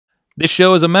This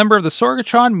show is a member of the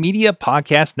Sorgatron Media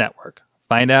Podcast Network.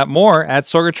 Find out more at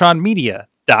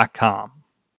sorgatronmedia.com.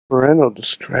 Parental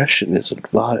discretion is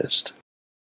advised.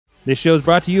 This show is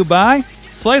brought to you by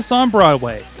Slice on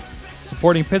Broadway,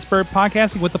 supporting Pittsburgh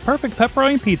podcasting with the perfect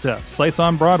pepperoni pizza.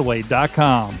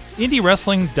 SliceOnBroadway.com.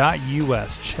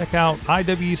 IndieWrestling.us. Check out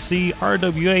IWC,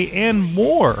 RWA, and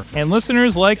more. And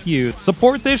listeners like you,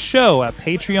 support this show at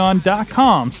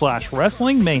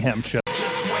Patreon.com/Wrestling Mayhem Show.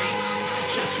 Just wait,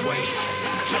 just wait,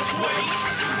 just wait,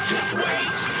 just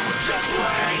wait, just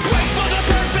wait. Wait for the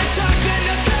perfect time, then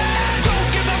attack. Don't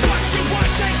give up what you want,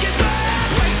 take it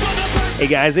back. Wait for the perfect. Hey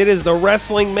guys, it is the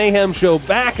Wrestling Mayhem Show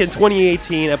back in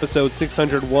 2018, episode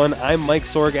 601. I'm Mike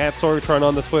Sorg at Sorgatron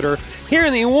on the Twitter, here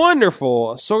in the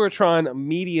wonderful Sorgatron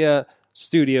Media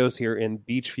Studios here in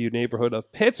Beachview neighborhood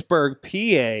of Pittsburgh,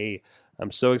 PA.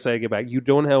 I'm so excited to get back. You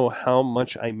don't know how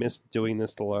much I missed doing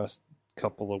this the last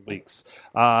couple of weeks.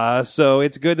 So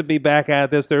it's good to be back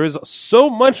at this. There is so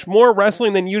much more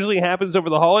wrestling than usually happens over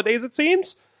the holidays, it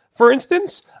seems, for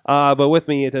instance. But with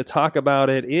me to talk about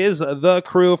it is the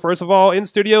crew. First of all, in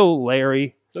studio,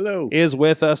 Larry. Hello. Is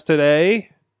with us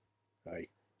today. Hi.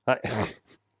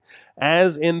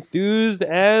 As enthused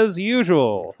as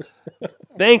usual.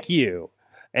 Thank you.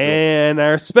 And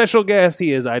our special guest,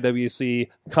 he is IWC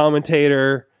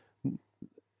commentator,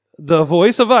 the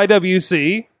voice of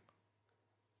IWC.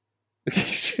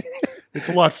 It's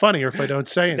a lot funnier if I don't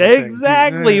say anything.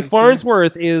 Exactly. Yeah,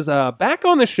 Farnsworth is back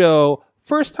on the show,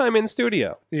 first time in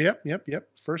studio. Yep.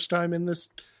 First time in this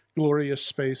glorious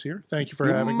space here. Thank you for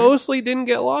having me. Mostly didn't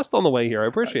get lost on the way here. I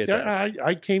appreciate that.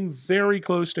 I came very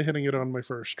close to hitting it on my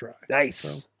first try. Nice.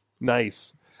 So.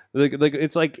 Nice.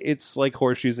 It's like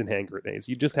horseshoes and hand grenades.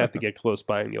 You just have to get close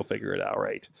by and you'll figure it out,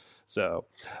 right? So,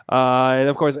 and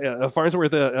of course,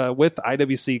 Farnsworth with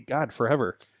IWC, God,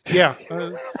 forever. Yeah.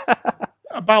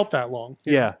 About that long.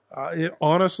 Yeah.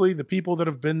 Honestly, the people that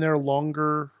have been there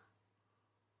longer,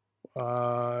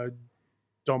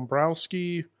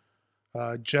 Dombrowski,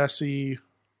 Jesse.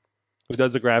 Who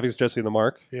does the graphics, Jesse the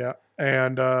Mark? Yeah.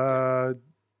 And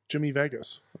Jimmy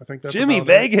Vegas. I think that's Jimmy about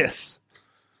Vegas.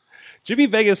 Jimmy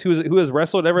Vegas, who has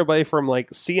wrestled everybody from like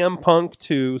CM Punk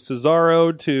to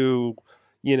Cesaro to,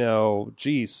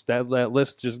 that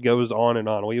list just goes on and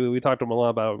on. We talked to him a lot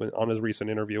about it on his recent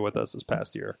interview with us this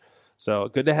past year. So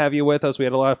good to have you with us. We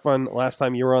had a lot of fun last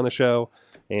time you were on the show,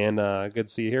 and good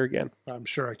to see you here again. I'm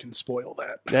sure I can spoil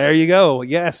that. There you go.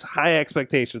 Yes, high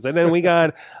expectations. And then we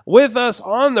got with us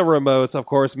on the remotes, of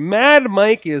course, Mad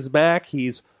Mike is back.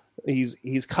 He's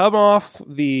come off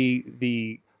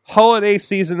the holiday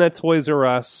season at Toys R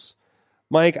Us.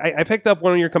 Mike, I picked up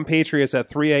one of your compatriots at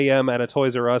 3 a.m. at a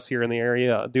Toys R Us here in the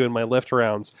area doing my lift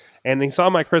rounds, and he saw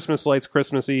my Christmas lights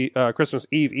Christmas Eve,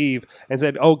 and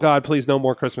said, "Oh God, please no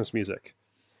more Christmas music."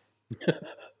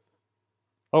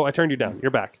 Oh, I turned you down.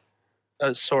 You're back.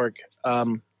 Sorg,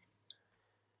 I'm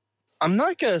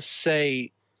not going to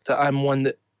say that I'm one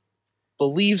that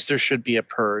believes there should be a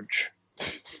purge.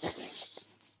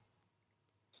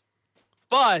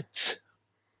 But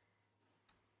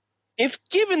if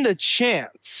given the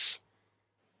chance,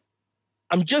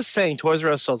 I'm just saying Toys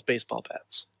R Us sells baseball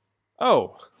bats.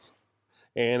 Oh.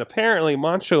 And apparently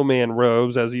Macho Man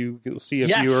robes, as you see if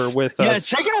you are with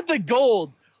us. Yeah, check out the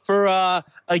gold for a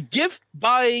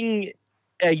gift-buying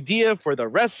idea for the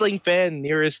wrestling fan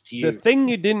nearest to you. The thing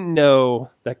you didn't know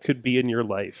that could be in your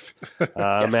life.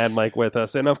 Yes. Mad Mike with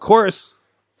us. And of course,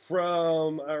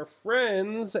 from our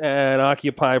friends at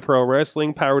Occupy Pro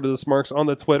Wrestling, Power to the Smarks on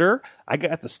the Twitter, I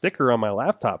got the sticker on my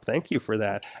laptop. Thank you for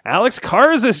that. Alex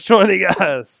Cars is joining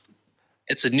us.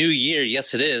 It's a new year.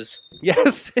 Yes, it is.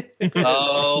 Yes.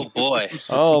 Oh, boy.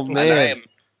 Oh, man.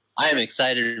 I am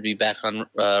excited to be back on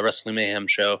Wrestling Mayhem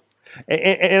show.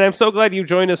 And I'm so glad you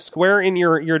joined us square in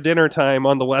your dinner time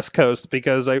on the West Coast,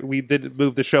 because we did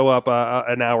move the show up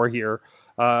an hour here.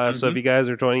 So if you guys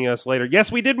are joining us later.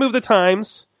 Yes, we did move the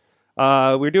times.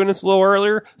 We're doing this a little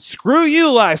earlier. Screw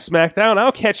you, Live SmackDown.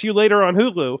 I'll catch you later on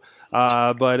Hulu.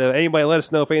 But anybody let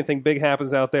us know if anything big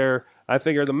happens out there. I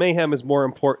figure the Mayhem is more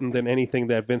important than anything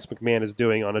that Vince McMahon is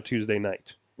doing on a Tuesday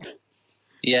night.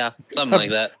 Yeah, something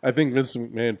like that. I think Vince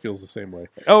McMahon feels the same way.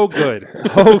 Oh, good.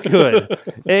 Oh, good.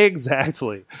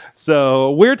 Exactly.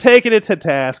 So we're taking it to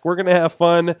task. We're going to have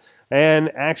fun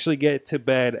and actually get to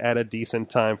bed at a decent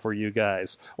time for you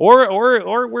guys.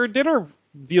 Or we're dinner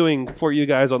viewing for you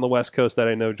guys on the West Coast that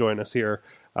I know join us here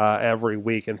every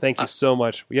week. And thank you so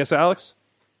much. Yes, Alex?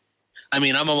 I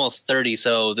mean, I'm almost 30,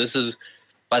 so this is,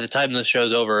 by the time the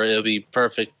show's over, it'll be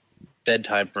perfect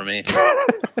bedtime for me.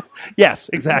 Yes,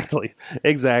 exactly.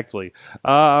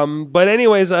 But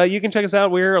anyways, you can check us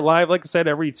out. We're live, like I said,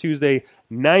 every Tuesday,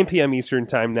 9 p.m. Eastern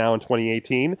time now in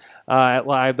 2018 at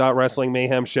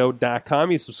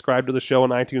live.wrestlingmayhemshow.com. You subscribe to the show on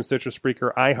iTunes, Stitcher,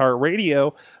 Spreaker,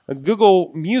 iHeartRadio,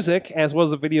 Google Music, as well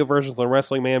as the video versions on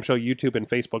Wrestling Mayhem Show YouTube and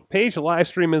Facebook page. The live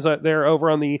stream is there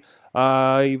over on the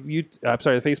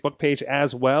the Facebook page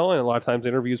as well, and a lot of times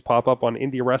interviews pop up on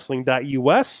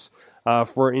indiewrestling.us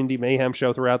for Indie Mayhem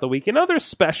Show throughout the week, and other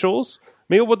specials.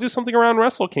 Maybe we'll do something around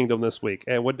Wrestle Kingdom this week,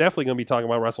 and we're definitely going to be talking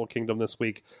about Wrestle Kingdom this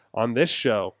week on this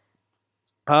show.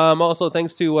 Also,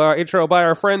 thanks to our intro by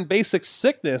our friend Basic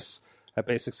Sickness at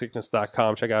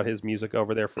basicsickness.com. Check out his music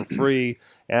over there for free.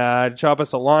 Drop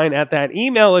us a line at that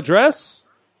email address.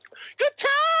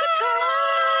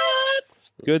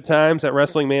 Good times at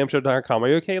WrestlingMayhemShow.com. Are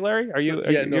you okay, Larry? Are you?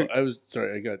 I was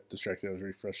sorry. I got distracted. I was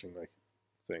refreshing my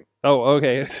thing. Oh,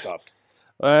 okay. It stopped.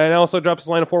 And also drop us a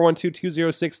line of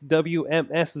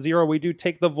 412-206-WMS0. We do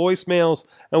take the voicemails,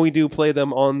 and we do play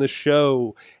them on the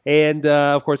show. And,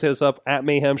 of course, hit us up at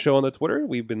Mayhem Show on the Twitter.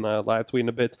 We've been live tweeting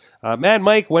a bit. Mad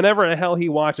Mike, whenever the hell he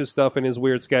watches stuff in his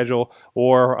weird schedule,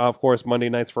 or, of course, Monday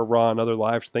nights for Raw and other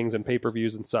live things and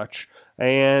pay-per-views and such.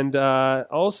 And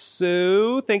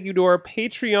also, thank you to our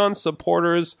Patreon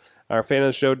supporters, our fan of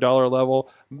the show dollar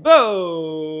level,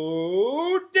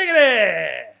 Bo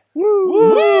Diggity!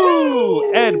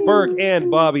 Woo! Ed Burke and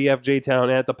Bobby FJ Town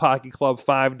at the Pocket Club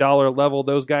 $5 level.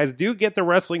 Those guys do get the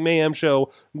Wrestling Mayhem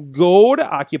Show Gold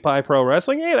Occupy Pro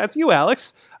Wrestling. Hey, that's you,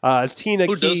 Alex. Tina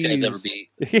Who Keys. those guys ever be?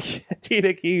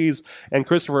 Tina Keys and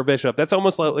Christopher Bishop. That's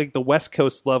almost like the West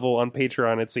Coast level on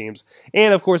Patreon, it seems.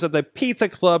 And, of course, at the Pizza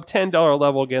Club $10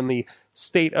 level, again, the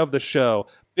state of the show,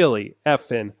 Billy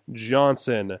Effin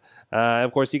Johnson.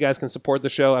 Of course, you guys can support the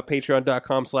show at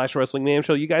patreon.com/Wrestling Mayhem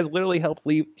Show. You guys literally help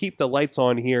keep the lights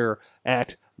on here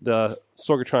at the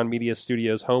Sorgatron Media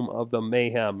Studios, home of the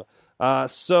Mayhem.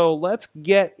 So let's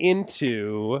get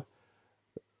into...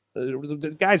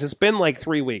 guys, it's been like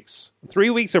 3 weeks. 3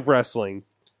 weeks of wrestling.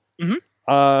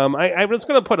 Mm-hmm. I'm just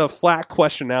going to put a flat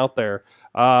question out there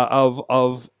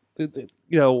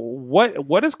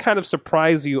what has kind of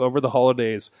surprised you over the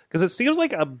holidays? Because it seems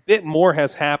like a bit more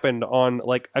has happened on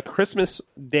like a Christmas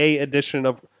Day edition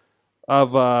of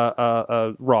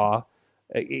Raw.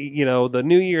 The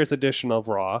New Year's edition of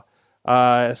Raw.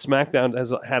 SmackDown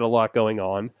has had a lot going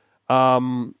on.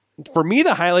 For me,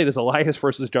 the highlight is Elias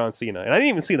versus John Cena, and I didn't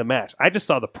even see the match. I just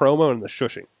saw the promo and the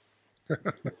shushing.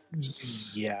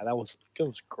 Yeah, that was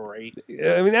great.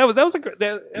 I mean, that was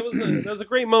a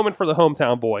great moment for the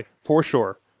hometown boy, for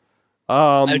sure.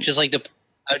 I would just like to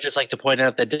point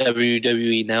out that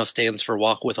WWE now stands for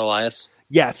Walk with Elias.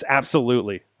 Yes,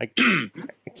 absolutely. I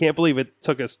can't believe it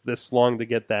took us this long to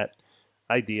get that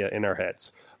idea in our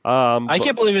heads. I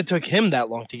can't believe it took him that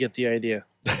long to get the idea.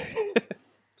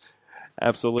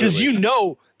 Absolutely. Because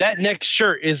that next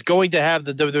shirt is going to have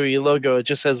the WWE logo. It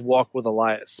just says Walk with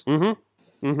Elias.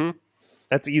 Mm-hmm. Mm-hmm.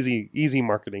 That's easy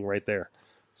marketing right there.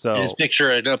 So just picture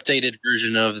an updated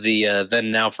version of the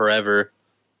Then Now Forever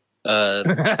at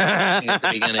the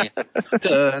beginning.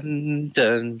 Dun,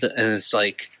 dun, dun, and it's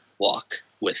like Walk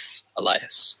with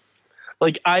Elias.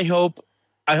 Like I hope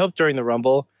during the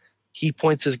Rumble he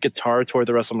points his guitar toward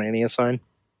the WrestleMania sign.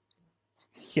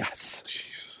 Yes.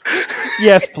 Jeez.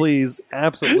 Yes, please.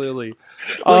 Absolutely.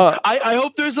 I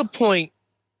hope there's a point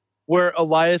where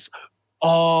Elias...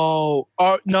 no.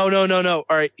 All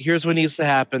right, here's what needs to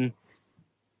happen.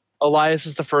 Elias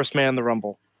is the first man in the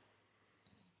Rumble.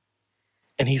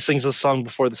 And he sings a song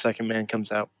before the second man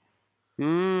comes out.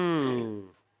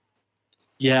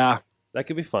 Yeah. That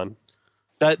could be fun.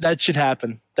 That should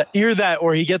happen. Either that,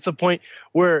 or he gets a point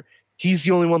where he's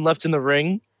the only one left in the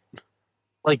ring,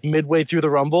 like midway through the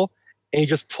Rumble, and he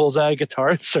just pulls out a guitar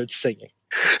and starts singing.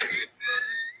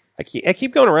 I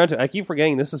keep going around to it. I keep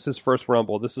forgetting this is his first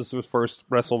Rumble. This is his first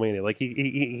WrestleMania. Like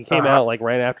he came out like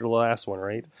right after the last one,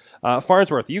 right?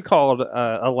 Farnsworth, you called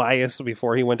Elias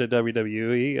before he went to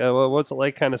WWE. What's it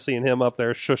like kind of seeing him up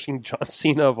there shushing John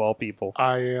Cena of all people?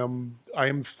 I am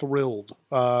thrilled.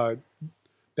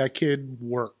 That kid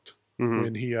worked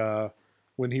when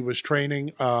he was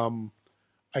training.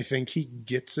 I think he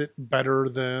gets it better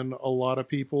than a lot of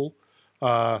people.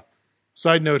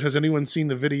 Side note, has anyone seen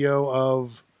the video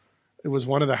of, it was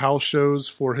one of the house shows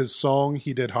for his song,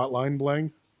 he did Hotline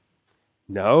Bling?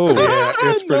 No. Yeah,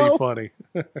 it's pretty funny.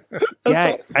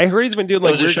 Yeah, I heard he's been doing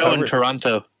like It was a weird show covers. in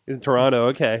Toronto. In Toronto,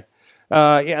 okay.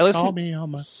 Yeah, listen, Call me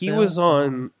on my he was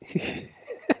on...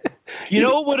 You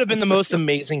know what would have been the most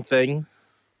amazing thing?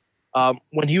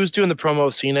 When he was doing the promo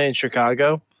of Cena in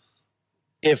Chicago,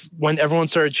 when everyone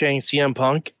started chanting CM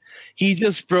Punk, he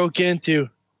just broke into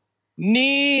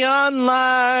neon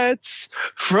lights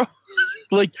from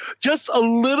like just a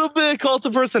little bit of cult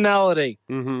of personality.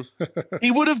 Mm-hmm.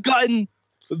 He would have gotten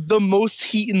the most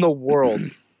heat in the world.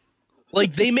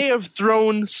 Like they may have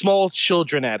thrown small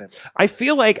children at him. I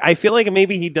feel like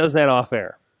maybe he does that off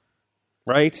air,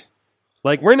 right?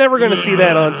 Like we're never going to see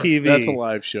that on TV. That's a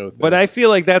live show thing. But I feel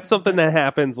like that's something that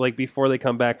happens like before they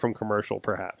come back from commercial,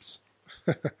 perhaps.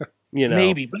 You know,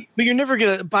 Maybe, but you're never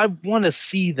gonna. But I want to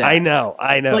see that. I know.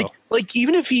 Like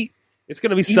even if he, It's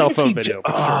going to be cell phone video.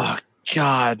 For sure.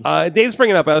 God. Dave's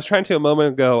bringing up. I was trying to a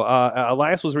moment ago.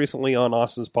 Elias was recently on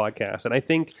Austin's podcast, and I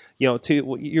think you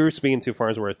were speaking to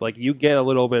Farnsworth. Like you get a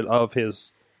little bit of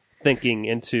his thinking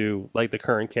into like the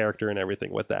current character and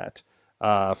everything with that.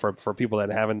 For people that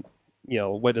haven't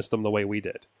witnessed him the way we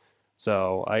did,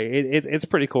 so it's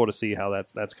pretty cool to see how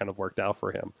that's kind of worked out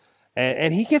for him,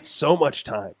 and he gets so much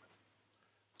time.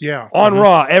 Yeah, on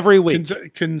Raw every week.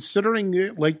 Considering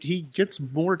it, like he gets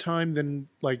more time than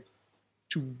like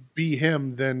to be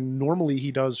him than normally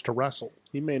he does to wrestle.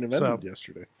 He main evented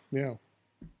yesterday. Yeah,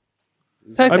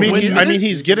 I mean,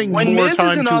 he's getting more Miz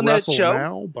time isn't to on that wrestle show-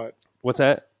 now. But What's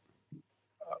that?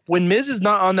 When Miz is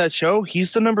not on that show,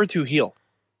 he's the number 2 heel,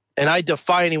 and I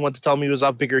defy anyone to tell me he was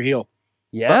a bigger heel.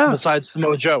 Yeah, Besides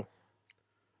Samoa Joe,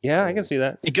 yeah, I can see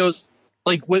that. it goes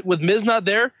like with Miz not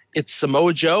there, it's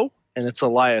Samoa Joe and it's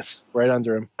Elias right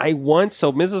under him.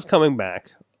 So Miz is coming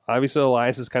back. Obviously,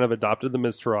 Elias has kind of adopted the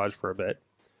Miztourage for a bit.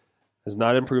 Has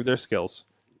not improved their skills.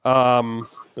 It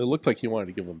looked like he wanted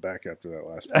to give them back after that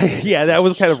last. Yeah, that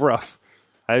was kind of rough.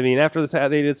 I mean, after this,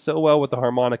 they did so well with the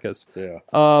harmonicas. Yeah.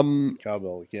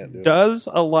 Cowbell, we can't do it. Does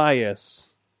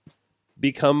Elias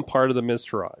become part of the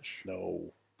Miztourage?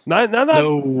 No. Not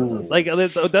No. like,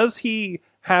 does he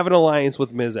have an alliance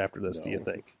with Miz after this? No. Do you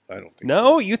think? I don't think No,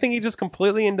 so. you think he's just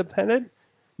completely independent?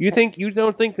 You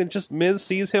don't think that just Miz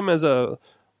sees him as a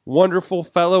wonderful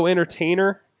fellow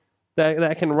entertainer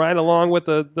that can ride along with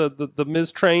the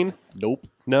Miz train? Nope.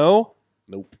 No.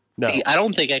 Nope. No. See, I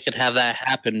don't think I could have that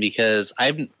happen because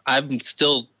I've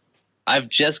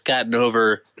just gotten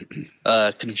over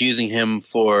confusing him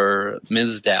for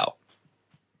Mizdow.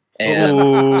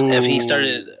 And if he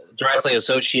started directly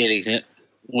associating it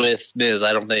with Miz,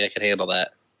 I don't think I could handle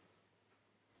that.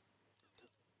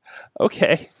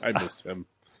 Okay. I miss him.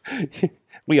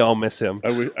 We all miss him.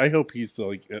 I hope he's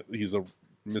he's a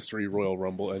mystery Royal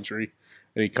Rumble entry,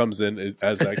 and he comes in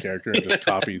as that character and just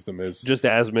copies the Miz. Just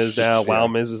as Miz now, while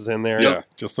Miz is in there. Yeah,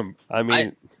 just him. I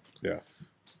mean, I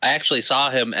actually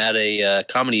saw him at a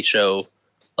comedy show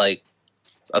like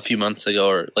a few months ago,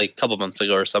 or like a couple months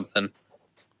ago, or something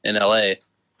in LA, and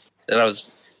it was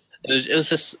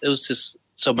just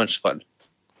so much fun.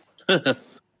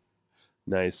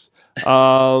 nice.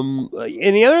 And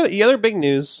the other big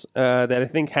news that I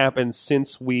think happened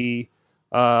since we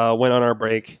went on our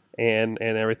break and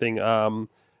everything.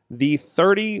 The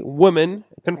 30 women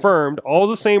confirmed, all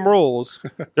the same rules.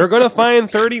 They're going to find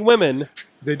 30 women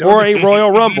for a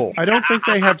Royal Rumble. I don't think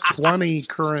they have 20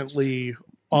 currently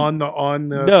on the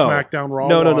SmackDown Raw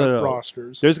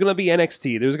rosters. There's going to be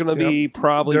NXT. There's going to be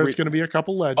probably there's going to be a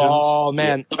couple legends. Oh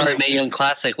man, Some of the Mae Young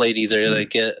Classic ladies are going to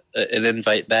get an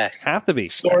invite back. have to be.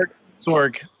 Sorg.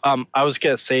 I was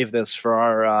gonna save this for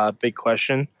our big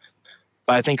question,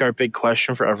 but I think our big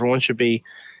question for everyone should be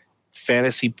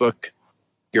fantasy book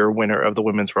your winner of the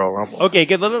Women's Royal Rumble. Okay,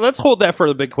 good. Let's hold that for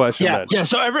the big question. Yeah, then. yeah.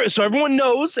 So everyone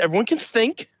knows. Everyone can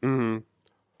think. Mm-hmm.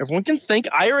 Everyone can think.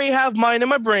 I already have mine in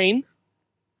my brain,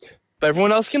 but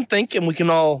everyone else can think, and we can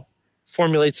all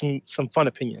formulate some fun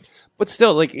opinions. But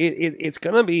still, like it's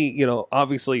gonna be,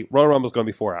 obviously Royal Rumble's gonna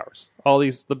be 4 hours.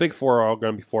 The big four are all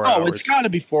gonna be 4 hours. Oh, it's got to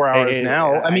be 4 hours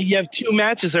now. I mean, you have 2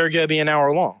 matches that are going to be an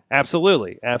hour long.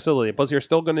 Absolutely. Plus, you're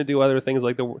still going to do other things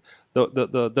like the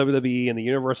WWE and the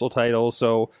Universal title.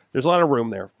 So there's a lot of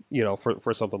room there,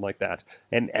 for something like that.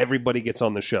 And everybody gets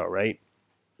on the show, right?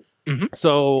 Mm-hmm.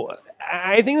 So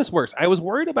I think this works. I was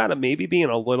worried about it maybe being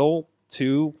a little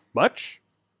too much,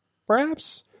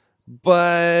 perhaps.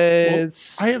 But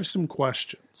I have some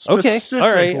questions. Okay.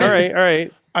 Specifically, All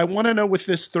right. I want to know, with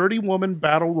this 30-woman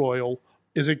battle royal,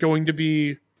 is it going to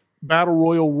be battle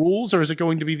royal rules, or is it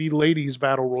going to be the ladies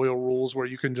battle royal rules where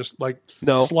you can just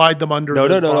slide them under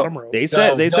the bottom rope? They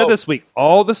said this week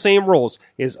all the same rules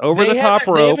is over the top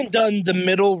rope. They haven't done the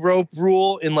middle rope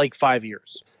rule in like 5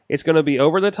 years. It's going to be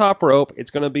over the top rope.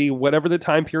 It's going to be whatever the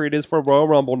time period is for Royal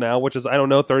Rumble now, which is,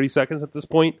 30 seconds at this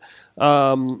point.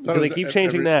 Because they keep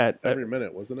changing that. Every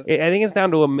minute, wasn't it? I think it's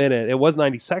down to a minute. It was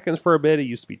 90 seconds for a bit. It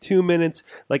used to be 2 minutes.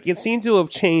 Like, it seemed to have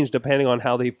changed depending on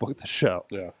how they booked the show.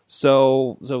 Yeah.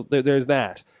 So there's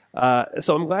that.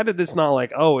 So I'm glad that it's not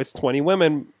like, oh, it's 20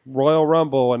 women, Royal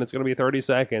Rumble, and it's going to be 30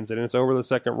 seconds, and it's over the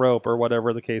second rope, or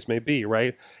whatever the case may be,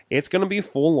 right? It's going to be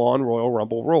full-on Royal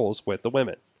Rumble rules with the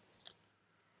women.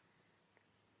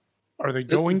 Are they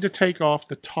going to take off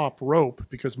the top rope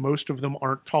because most of them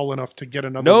aren't tall enough to get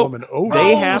another woman over?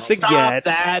 They have to Stop get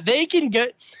that. They can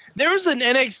get. There's an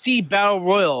NXT Battle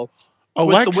Royal.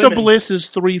 Alexa Bliss is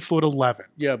 3'11".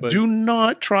 Yeah, but Do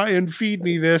not try and feed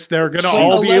me this. They're going to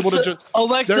all be able to just.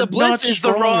 Alexa They're Bliss not is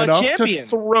the strong Raw enough champion. to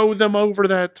throw them over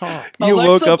that top. You Alexa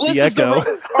woke up Bliss the is echo.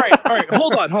 all right.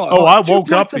 Hold on. Oh, I woke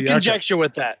Two up points of the echo. conjecture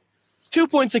with that. 2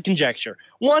 points of conjecture.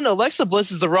 One, Alexa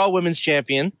Bliss is the Raw Women's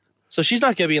Champion, so she's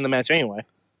not going to be in the match anyway.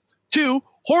 2,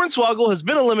 Hornswoggle has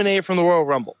been eliminated from the Royal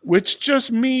Rumble. Which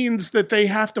just means that they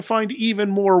have to find even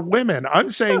more women. I'm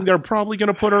saying they're probably going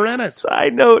to put her in it.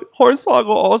 Side note, Hornswoggle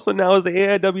also now is the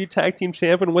AIW Tag Team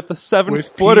Champion with the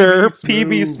 7-footer With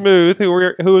PB Smooth,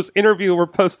 whose interview we're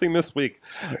posting this week.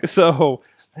 So,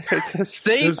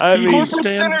 Stay Does I PB mean- corporate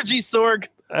stand- synergy, Sorg.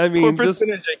 I mean, Corporate just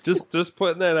synergy. just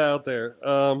putting that out there.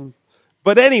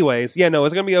 But anyways, yeah, no,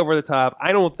 it's gonna be over the top.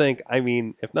 I don't think. I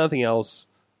mean, if nothing else,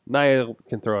 Nia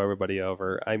can throw everybody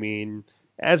over. I mean,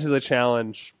 as is a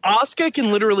challenge. Asuka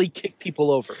can literally kick people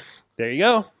over. There you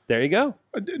go. There you go.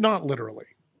 Not literally.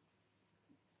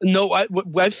 No,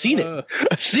 I've seen it.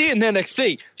 I've seen it in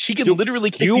NXT. She can literally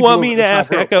kick Do you people want over me the to top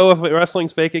ask rope. Echo if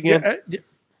wrestling's fake again? Yeah,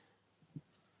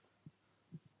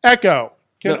 Echo,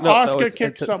 can Asuka it's- kick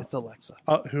it's, some? It's Alexa.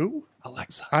 Who?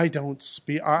 Alexa. I don't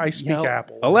speak. I speak Yell.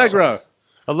 Apple. Allegra.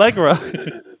 Allegra.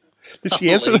 Did she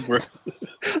answer?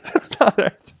 That's not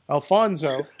her.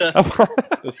 Alfonso.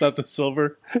 That's not the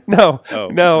silver. No. Oh,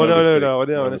 No.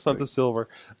 no It's not the silver.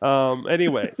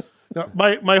 Anyways. No,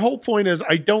 my whole point is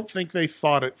I don't think they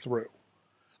thought it through.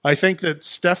 I think that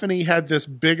Stephanie had this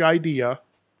big idea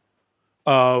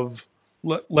of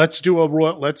let's do a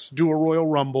Royal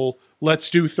Rumble. Let's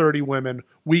do 30 women.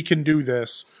 We can do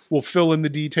this. We'll fill in the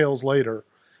details later.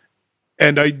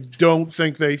 And I don't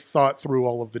think they thought through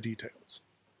all of the details.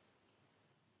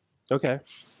 Okay.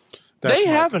 That's They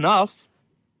my- have enough.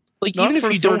 Like, Not even for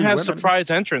if you don't 30 have women. surprise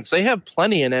entrants, they have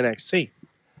plenty in NXT.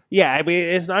 Yeah, I mean,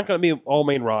 it's not going to be all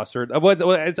main roster. I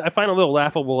find a little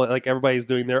laughable, like everybody's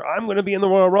doing there. I'm going to be in the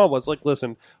Royal Rumble. It's like,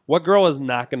 listen, what girl is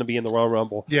not going to be in the Royal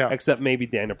Rumble? Yeah. Except maybe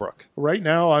Dana Brooke. Right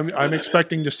now, I'm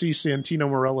expecting to see Santino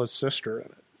Morella's sister in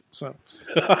it. So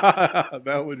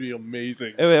That would be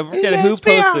amazing. I forget who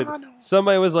posted.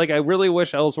 Somebody was like, I really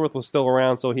wish Ellsworth was still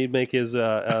around so he'd make his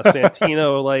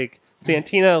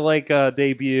Santina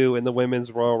debut in the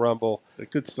women's Royal Rumble.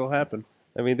 It could still happen.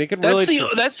 I mean, they could really.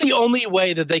 That's the only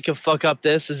way that they could fuck up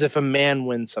this is if a man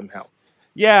wins somehow.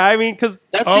 Yeah, I mean, because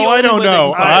That's the I only don't way they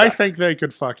know. can- I think they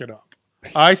could fuck it up.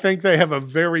 I think they have a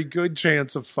very good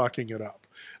chance of fucking it up.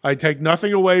 I take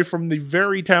nothing away from the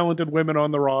very talented women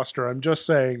on the roster. I'm just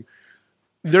saying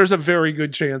there's a very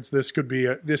good chance this could be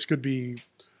a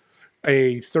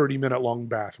 30-minute long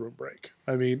bathroom break.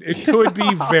 I mean, it could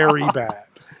be very bad.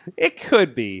 it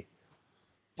could be.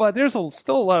 But there's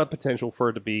still a lot of potential for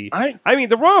it to be. I mean,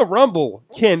 the Royal Rumble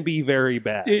can be very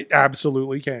bad. It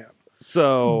absolutely can.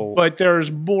 So, But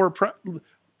there's more.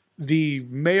 The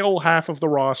male half of the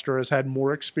roster has had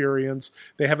more experience.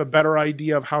 They have a better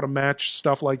idea of how to match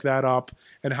stuff like that up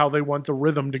and how they want the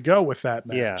rhythm to go with that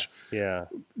match. yeah.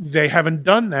 They haven't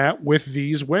done that with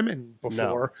these women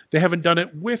before. They haven't done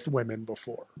it with women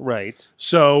before. Right.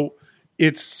 So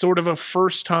it's sort of a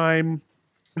first time.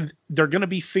 They're going to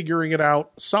be figuring it out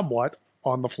somewhat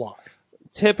on the fly.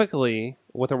 Typically,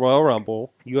 with a Royal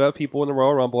Rumble, you have people in the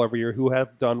Royal Rumble every year who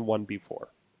have done one before.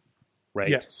 Right?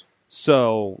 Yes.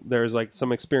 So there's like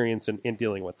some experience in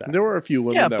dealing with that. There were a few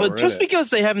women yeah, that were but in just it. because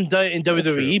they haven't done it in That's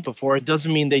WWE true. before, it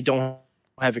doesn't mean they don't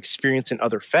have experience in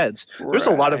other feds. There's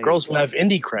a lot of Right. girls who have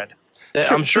indie cred that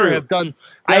True, I'm sure true. have done.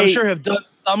 I- I'm sure have done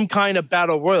some kind of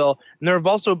battle royal, and there have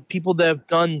also people that have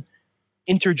done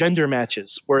intergender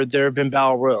matches where there have been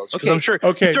battle royals. Because Okay, I'm sure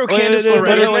okay. you throw Wait, Candice wait, LeRae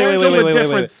But in it's there. still a wait,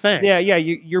 different wait. thing. Yeah.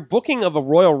 Your booking of a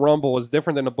Royal Rumble is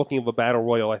different than a booking of a Battle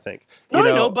Royal, I think. No, You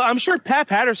I know, but I'm sure Pat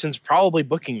Patterson's probably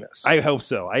booking this. I hope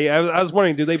so. I was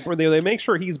wondering, do they make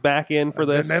sure he's back in for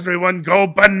this? And everyone go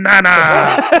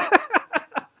banana.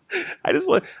 I just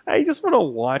want to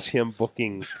watch him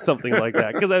booking something like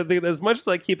that because I think as much as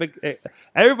I keep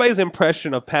everybody's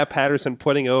impression of Pat Patterson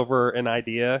putting over an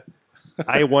idea,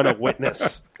 I want to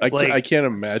witness. I can't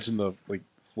imagine the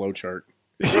flow chart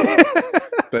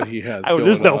that he has. Oh,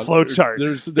 there's going no on. flow chart.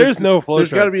 There's no flow There's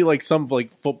chart. got to be some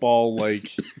football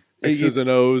X's and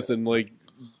O's and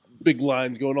big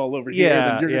lines going all over here.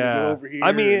 Yeah, and you're yeah. gonna go over here.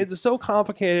 I mean, it's so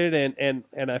complicated,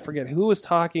 and I forget who was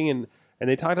talking, and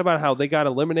they talked about how they got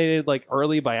eliminated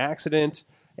early by accident,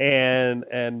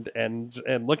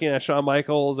 and looking at Shawn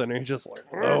Michaels, and he's just like,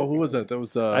 Oh, who was that? That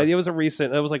was it was a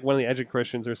recent. That was like one of the Edge of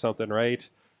Christians or something, right?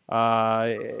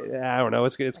 I don't know.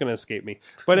 It's going to escape me.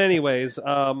 But anyways,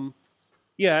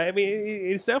 yeah. I mean,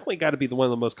 it's definitely got to be one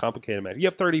of the most complicated matches. You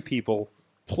have 30 people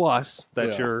plus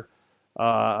that you're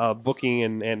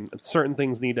booking, and certain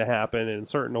things need to happen in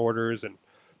certain orders and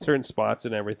certain spots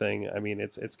and everything. I mean,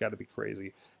 it's got to be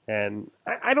crazy. And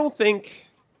I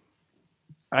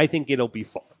think it'll be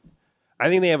fun. I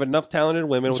think they have enough talented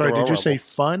women. Sorry, with did you say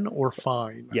fun or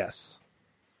fine? Yes.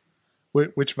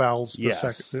 Which vowel's the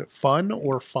Yes. second? Fun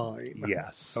or fine?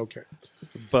 Yes. Okay.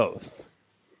 Both.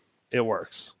 It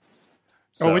works.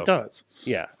 Oh, it does.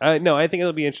 Yeah. No, I think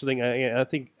it'll be interesting. I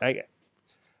think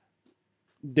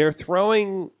they're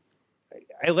throwing.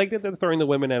 I like that they're throwing the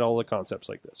women at all the concepts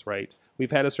like this, right? We've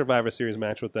had a Survivor Series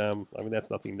match with them. I mean, that's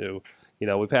nothing new. You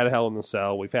know, we've had a Hell in the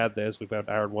Cell. We've had this. We've had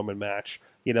an Iron Woman match.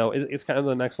 You know, it's kind of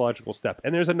the next logical step.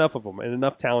 And there's enough of them and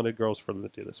enough talented girls for them to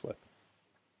do this with.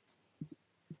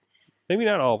 Maybe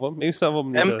not all of them. Maybe some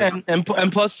of them. And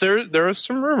plus, there are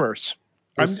some rumors.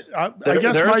 I guess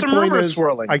there are my some point rumors is,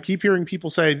 swirling. I keep hearing people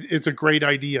say it's a great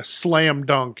idea, slam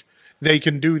dunk. They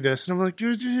can do this, and I'm like,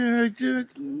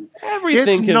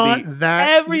 Everything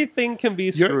everything can be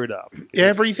screwed up.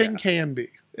 Everything can be,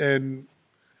 and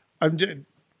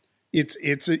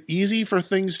it's easy for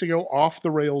things to go off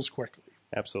the rails quickly.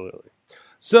 Absolutely.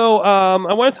 So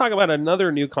I want to talk about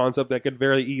another new concept that could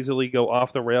very easily go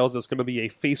off the rails. It's going to be a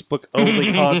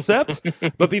Facebook-only concept.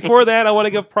 But before that, I want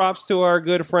to give props to our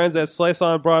good friends at Slice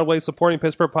on Broadway, supporting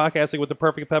Pittsburgh podcasting with the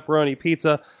perfect pepperoni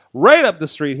pizza right up the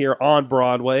street here on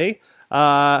Broadway.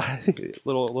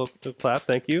 Little clap.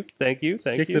 Thank you. Kick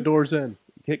the doors in.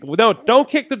 No, don't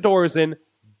kick the doors in,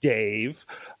 Dave.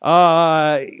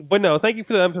 But no, thank you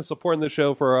for them for supporting the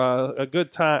show for a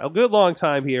good long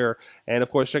time here. And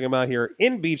of course, check them out here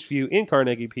in Beachview, in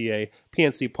Carnegie, PA,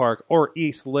 PNC Park, or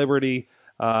East Liberty.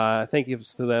 Thank you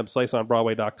to them,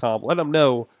 sliceonbroadway.com. Let them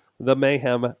know the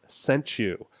Mayhem sent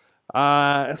you.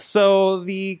 So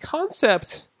the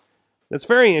concept that's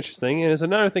very interesting, and is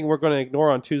another thing we're going to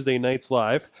ignore on Tuesday nights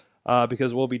live,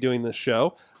 because we'll be doing this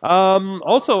show.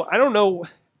 Also, I don't know.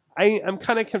 I'm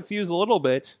kind of confused a little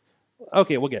bit.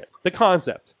 Okay, we'll get it. The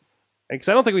concept. Because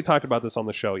I don't think we talked about this on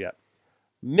the show yet.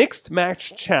 Mixed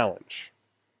match challenge.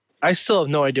 I still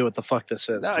have no idea what the fuck this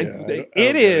is.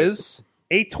 It is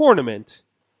a tournament,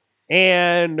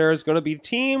 and there's going to be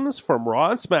teams from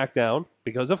Raw and SmackDown,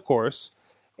 because of course,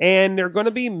 and they're going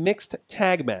to be mixed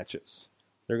tag matches.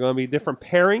 They're going to be different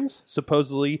pairings.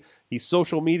 Supposedly, the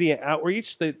social media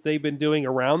outreach that they've been doing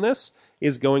around this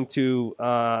is going to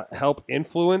help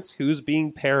influence who's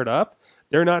being paired up.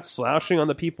 They're not slouching on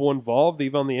the people involved,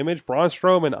 even on the image. Braun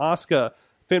Strowman, Asuka,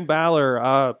 Finn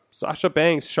Balor, Sasha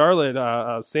Banks, Charlotte,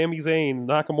 Sami Zayn,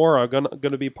 Nakamura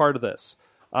going to be part of this.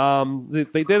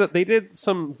 They did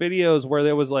some videos where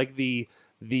there was like the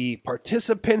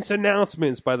participants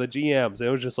announcements by the GMs. It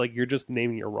was just like, you're just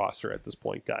naming your roster at this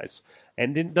point, guys.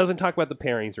 And it doesn't talk about the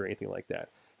pairings or anything like that.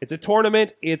 It's a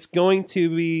tournament. It's going to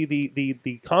be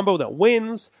the combo that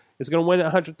wins is going to win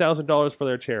 $100,000 for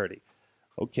their charity.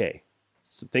 Okay.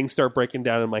 So things start breaking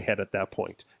down in my head at that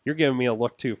point. You're giving me a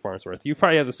look too, Farnsworth. You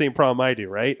probably have the same problem I do,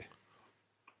 right?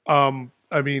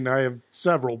 I mean, I have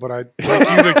several, but I'd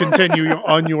like you to continue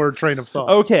on your train of thought.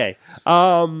 Okay.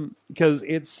 Because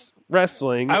it's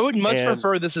wrestling. I would much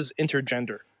prefer this is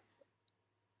intergender.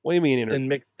 What do you mean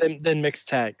than mixed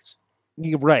tags?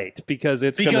 You're right, because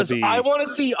it's going to be... I want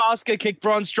to see Asuka kick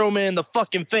Braun Strowman in the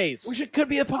fucking face. Which it could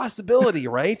be a possibility,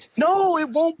 right? No, it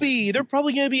won't be. They're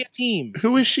probably going to be a team.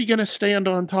 Who is she going to stand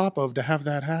on top of to have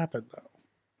that happen,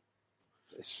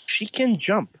 though? She can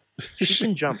jump. She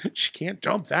can jump. She can't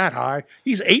jump that high.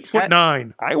 He's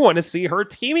 8'9". I want to see her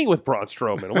teaming with Braun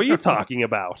Strowman. What are you talking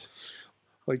about?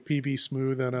 Like PB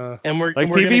Smooth and we're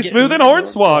PB Smooth and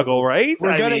Hornswoggle, right?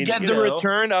 We're gonna get the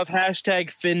return of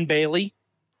 #Finn Bailey.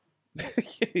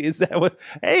 Is that what?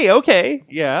 Hey, okay,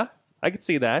 yeah, I can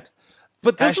see that.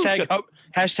 But this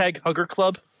 #Hugger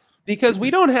Club, because we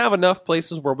don't have enough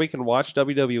places where we can watch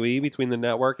WWE between the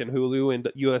network and Hulu and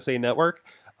USA Network.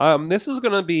 This is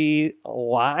going to be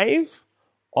live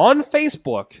on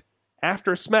Facebook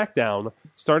after SmackDown,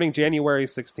 starting January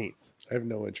 16th. I have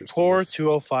no interest. Poor in this.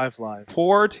 205 Live.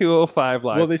 Poor 205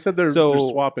 Live. Well, they said they're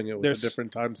swapping it with a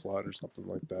different time slot or something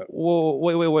like that. Well,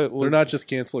 wait. They're not just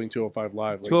canceling 205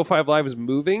 Live. 205 Live is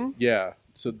moving? Yeah,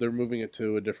 so they're moving it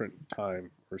to a different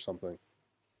time or something.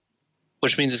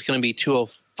 Which means it's going to be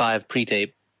 205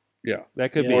 pre-tape. Yeah.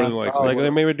 That could be. More than likely. Like they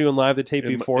may be doing live the tape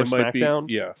before SmackDown?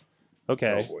 Yeah.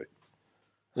 Okay. Probably.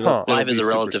 Huh. Live is a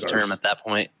relative term at that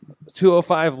point.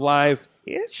 205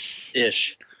 Live-ish?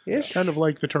 Ish. Ish. Kind of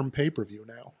like the term pay-per-view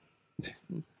now.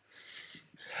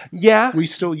 Yeah, We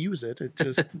still use it. It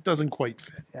just doesn't quite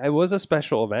fit. it was a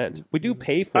special event. We do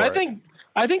pay for it.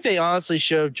 I think they honestly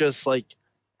should have just like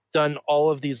done all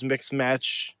of these mixed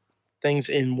match things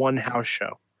in one house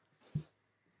show.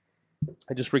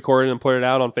 I just recorded and put it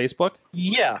out on Facebook.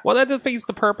 Yeah, Well, that defeats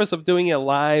the purpose of doing it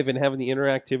live and having the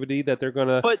interactivity that they're going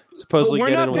to but supposedly we're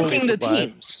get not in with picking the Facebook Live.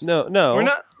 teams. No,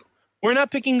 We're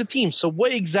not picking the teams. So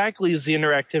what exactly is the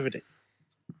interactivity?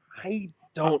 I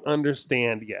don't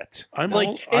understand yet. I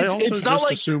It's also not just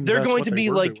like assumed they're that's going what to they be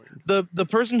were like doing. the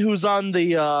person who's on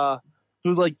the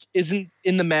who like isn't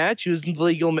in the match, who isn't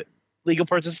the legal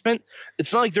participant.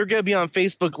 It's not like they're going to be on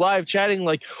Facebook Live chatting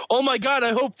like, "Oh my god,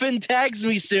 I hope Finn tags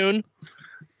me soon."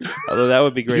 Although that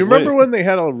would be great. Do you remember when they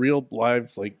had a real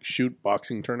live like shoot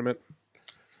boxing tournament?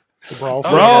 Brawl for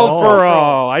Brawl all. for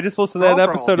all. I just listened to that Brawl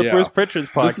for episode of all. Bruce Pritchard's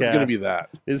podcast. This is going to be that.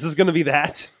 This is going to be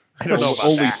that. I don't know about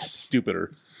Only that.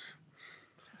 stupider.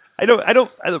 I don't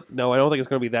know. I don't think it's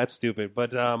going to be that stupid.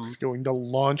 But It's going to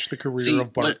launch the career See,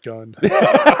 of Bart Gunn.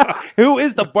 who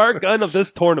is the Bart Gunn of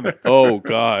this tournament? Oh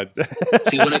God,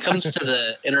 See, when it comes to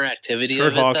the interactivity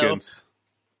Kurt of it, Hawkins.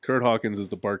 Kurt Hawkins is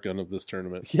the Bart Gunn of this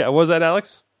tournament. Yeah, what was that,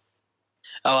 Alex?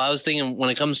 though, I was thinking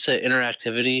when it comes to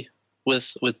interactivity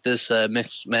with this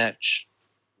mixed match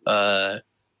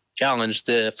challenge,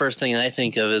 the first thing I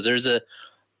think of is there's an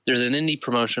indie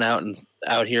promotion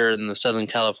out here in the Southern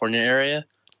California area.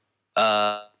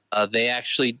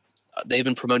 They've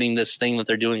been promoting this thing that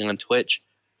they're doing on Twitch,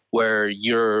 where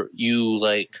you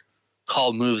like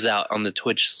call moves out on the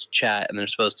Twitch chat, and they're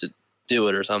supposed to do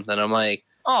it or something. I'm like,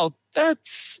 Oh,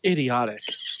 that's idiotic.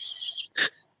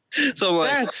 so I'm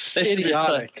like, That's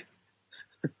idiotic.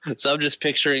 So I'm just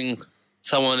picturing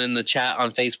someone in the chat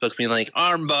on Facebook being like,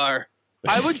 armbar.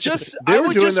 I would just They I were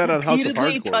would doing just that on House of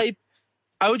repeatedly Hardcore. type.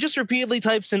 I would just repeatedly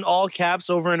types in all caps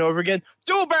over and over again.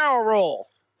 Do a barrel roll.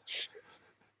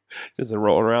 Just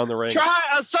rolling around the ring. Try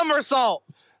a somersault.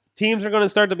 Teams are going to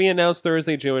start to be announced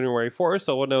Thursday, January 4th,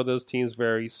 so we'll know those teams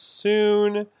very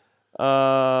soon.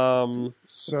 So,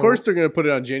 Of course, they're going to put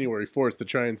it on January 4th to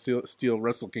try and steal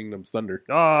Wrestle Kingdom's thunder.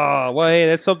 Oh, well, hey,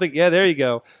 that's something. Yeah, there you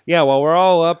go. Yeah, well, we're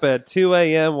all up at 2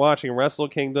 a.m. watching Wrestle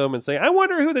Kingdom and saying, I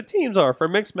wonder who the teams are for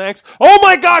Mixed Max. Oh,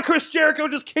 my God, Chris Jericho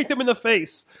just kicked him in the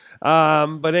face.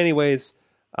 But anyways,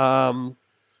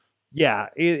 yeah.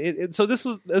 So this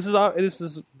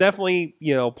is definitely,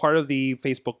 part of the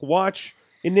Facebook Watch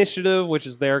initiative, which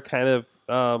is their kind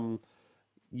of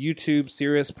YouTube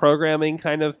serious programming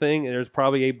kind of thing. And there's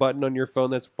probably a button on your phone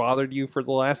that's bothered you for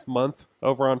the last month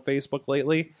over on Facebook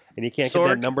lately, and you can't get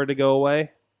that Sorg? number to go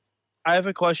away. I have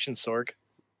a question, Sorg.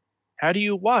 How do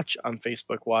you watch on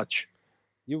Facebook Watch?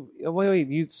 Wait.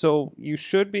 You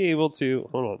should be able to.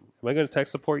 Hold on. Am I going to tech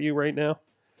support you right now?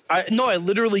 I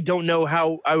literally don't know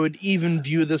how I would even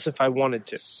view this if I wanted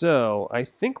to. So I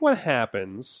think what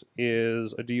happens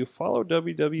is, do you follow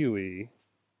WWE?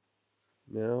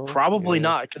 No, Probably Yeah.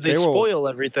 not, because they They will- spoil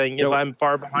everything if They'll- I'm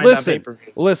far behind Listen, on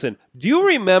pay-per-view. Listen, do you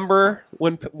remember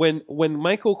when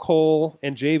Michael Cole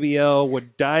and JBL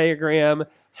would diagram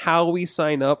how we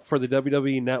sign up for the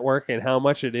WWE Network and how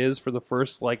much it is for the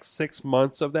first 6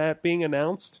 months of that being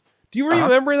announced? Do you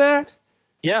remember that?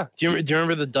 Yeah. Do you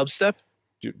remember the dubstep?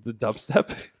 The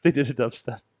dubstep? They did a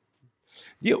dubstep.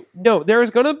 No,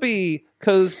 there's going to be,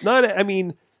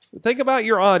 think about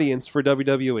your audience for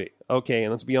WWE. Okay,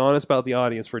 and let's be honest about the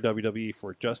audience for WWE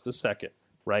for just a second,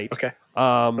 right? Okay.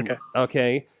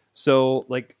 Okay. So,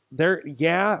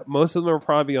 most of them are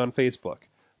probably on Facebook,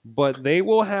 but they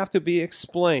will have to be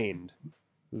explained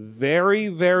very,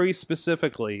 very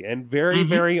specifically and very,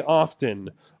 very often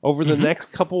over the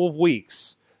next couple of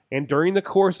weeks and during the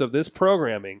course of this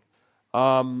programming.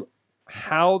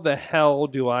 How the hell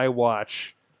do I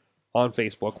watch on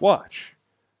Facebook Watch?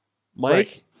 Mike,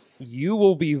 Right. you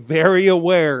will be very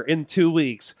aware in 2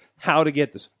 weeks how to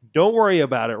get this. Don't worry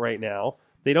about it right now.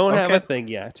 They don't have Okay. a thing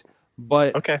yet,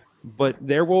 but Okay. but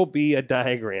there will be a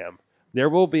diagram. There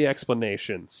will be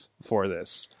explanations for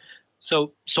this.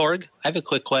 So, Sorg, I have a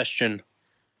quick question.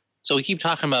 So we keep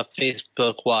talking about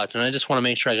Facebook Watch, and I just want to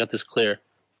make sure I got this clear.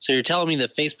 So you're telling me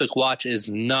that Facebook Watch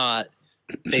is not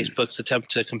Facebook's attempt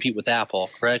to compete with Apple,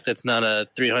 correct? That's not a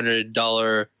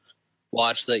 $300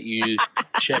 watch that you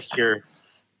check your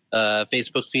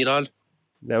Facebook feed on?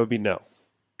 That would be no.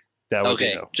 That would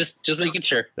Okay, be no. just making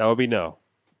sure. That would be no.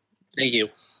 Thank you.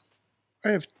 I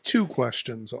have two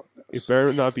questions on It this.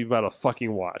 better not be about a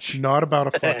fucking watch. Not about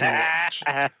a fucking watch.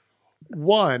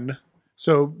 One,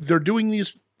 so they're doing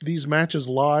these matches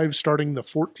live starting the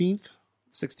 14th,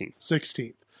 16th.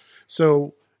 16th.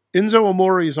 So Enzo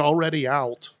Amore is already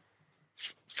out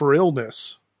for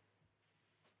illness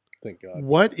Thank God.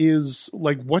 what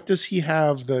does he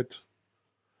have that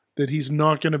he's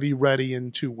not going to be ready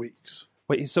in 2 weeks?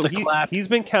 Wait, so The clap. he's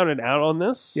been counted out on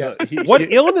this? Yeah. What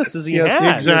illness does he Yes,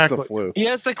 have? exactly. The flu. He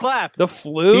has the clap. The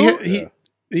flu?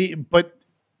 But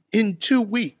in 2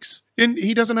 weeks,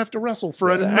 he doesn't have to wrestle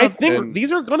for it. I think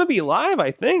these are going to be live,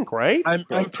 I think, right?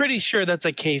 I'm pretty sure that's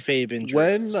a kayfabe injury.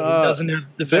 When so he doesn't have to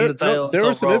defend the title. there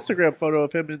was an until Instagram photo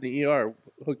of him in the ER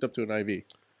hooked up to an IV.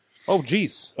 Oh,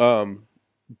 jeez.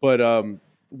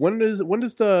 When does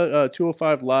the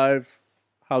 205 live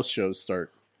house shows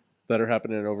start that are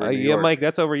happening over in New York? Mike,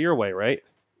 that's over your way, right?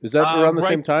 Is that around the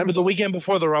same time? The weekend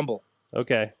before the Rumble.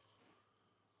 Okay.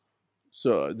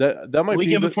 So that might The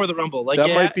weekend be before the Rumble. Like,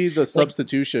 that might be the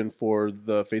substitution for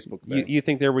the Facebook thing. You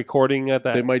think they're recording at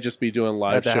that? They might just be doing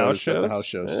live at the house shows at the house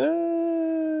shows.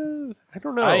 I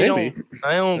don't know. I Maybe.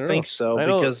 don't think so I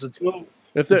don't- because the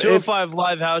If 205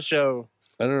 live house show.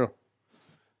 I don't know.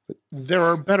 there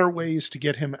are better ways to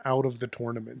get him out of the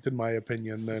tournament, in my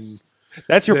opinion, than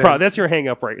That's your Yeah. That's your hang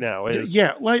up right now.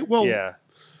 yeah. Yeah.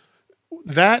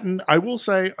 That, and I will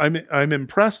say I'm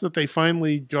impressed that they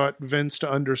finally got Vince to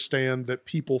understand that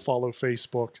people follow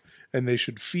Facebook and they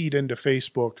should feed into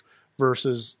Facebook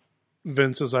versus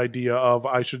Vince's idea of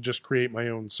I should just create my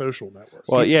own social network.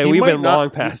 Well, yeah, He we've might been not- long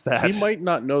past that. He might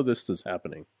not know this is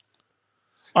happening.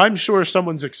 I'm sure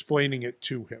someone's explaining it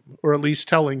to him, or at least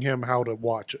telling him how to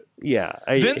watch it. Yeah.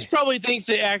 Vince probably thinks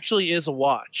it actually is a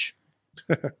watch.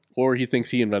 Or he thinks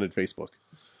he invented Facebook.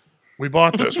 We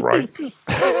bought this, right?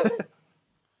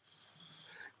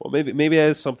 Well, maybe that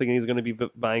is something he's going to be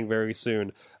buying very soon.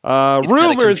 He's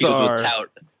kinda confused with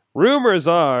Rumors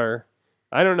are,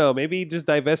 I don't know, maybe he just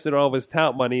divested all of his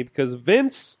tout money because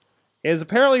Vince has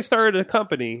apparently started a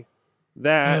company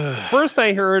that first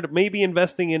I heard maybe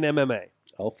investing in MMA.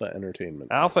 Alpha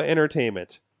Entertainment. Alpha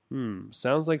Entertainment.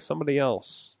 Sounds like somebody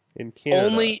else in Canada.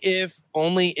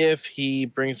 Only if he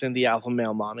brings in the alpha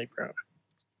male monogram.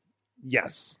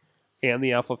 Yes. And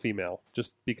the alpha female,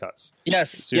 just because.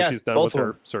 Yes, As soon as she's done both with of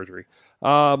her them. surgery.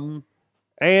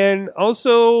 And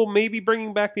also maybe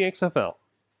bringing back the XFL.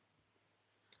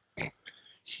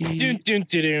 Dun, dun,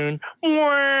 dun, dun.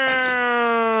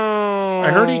 I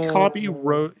heard he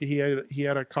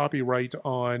had a copyright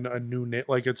on a new name,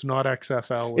 like it's not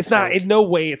XFL. It's not, in no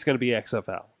way it's going to be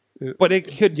XFL. But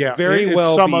it could very it's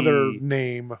well some be other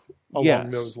name along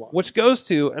those lines. Which goes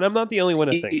to, and I'm not the only one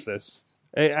that thinks this.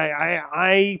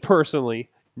 I personally,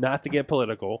 not to get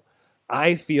political,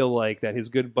 I feel like that his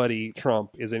good buddy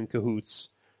Trump is in cahoots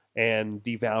and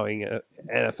devaluing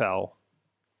NFL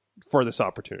for this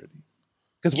opportunity.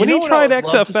 Because when You know he what tried I would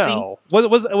love to XFL,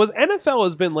 was NFL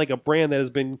has been like a brand that has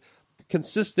been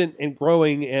consistent and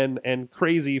growing and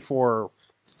crazy for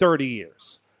 30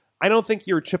 years. I don't think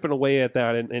you're chipping away at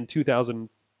that in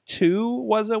 2002,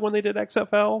 was it, when they did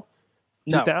XFL?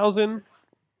 No. 2000?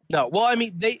 No. Well, I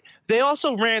mean, they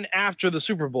also ran after the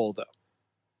Super Bowl, though.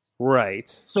 Right.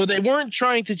 So they weren't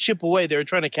trying to chip away. They were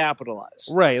trying to capitalize.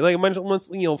 Right. Like, let's,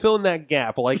 fill in that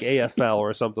gap like AFL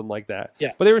or something like that.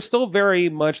 Yeah. But they were still very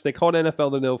much, they called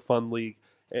NFL the No Fun League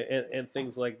and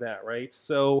things like that, right?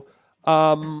 So,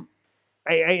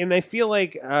 I feel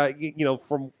like,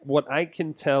 from what I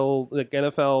can tell, the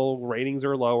NFL ratings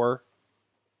are lower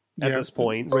at this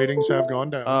point. Ratings have gone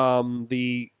down.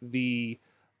 The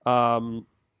goodwill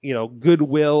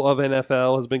of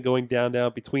NFL has been going down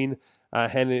between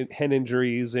hen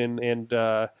injuries and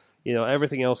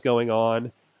everything else going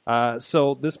on.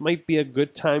 So this might be a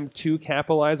good time to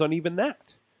capitalize on even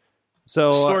that.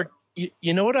 So Stork,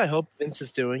 you know what I hope Vince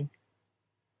is doing?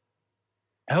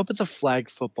 I hope it's a flag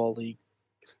football league.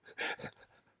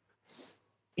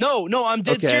 No, I'm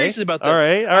dead serious about this. All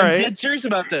right. I'm dead serious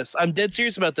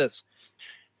about this.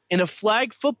 In a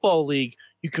flag football league,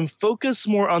 you can focus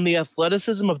more on the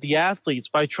athleticism of the athletes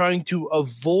by trying to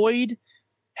avoid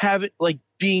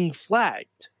being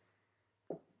flagged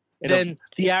than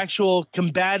the actual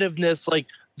combativeness, like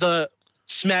the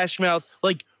smash mouth.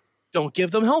 Like, don't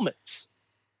give them helmets.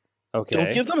 Okay.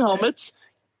 Don't give them helmets.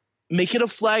 Make it a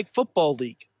flag football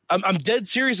league. I'm dead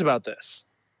serious about this.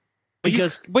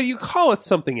 But you call it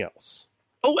something else.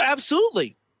 Oh,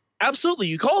 absolutely. Absolutely.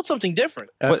 You call it something different.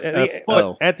 But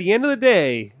at the end of the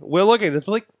day, we're looking at this,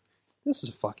 we're like, this is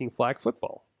fucking flag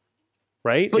football.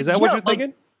 Right? But is that what yeah, you're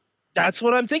thinking? That's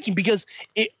what I'm thinking, because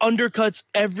it undercuts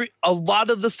a lot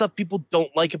of the stuff people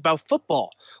don't like about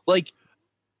football.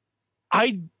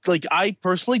 I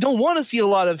personally don't want to see a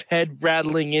lot of head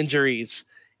rattling injuries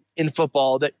in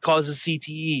football that causes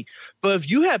CTE. But if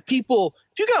you got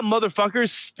motherfuckers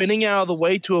spinning out of the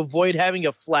way to avoid having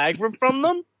a flag ripped from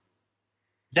them,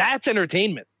 that's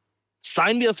entertainment.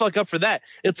 Sign me the fuck up for that.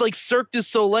 It's like Cirque du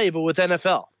Soleil, but with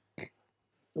NFL.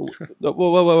 Whoa.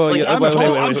 Like, I'm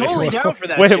totally down for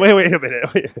that. Wait shit. a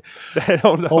minute. I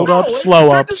don't know. Hold up, No, slow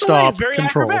Cirque up, du Soleil stop, is very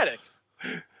control. acrobatic.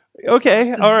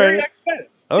 Okay, It's all very right. acrobatic.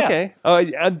 Okay.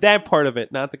 That part of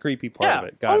it, not the creepy part Yeah. of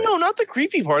it. Got it. No, not the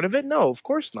creepy part of it. No, of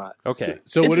course not. Okay.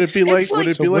 So would it be like? It's like- Would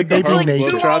it So be would like they the be Harlem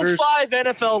naked? Globetrotters? 205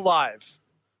 NFL Live.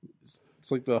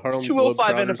 It's like the Harlem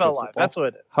 205 Globetrotters NFL of Live. football. That's what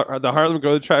it is. The Harlem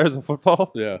Globetrotters of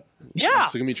football? Yeah. Yeah.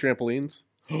 So it can be trampolines.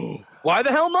 Why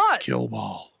the hell not? Kill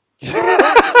ball.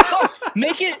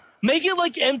 Make it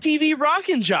like MTV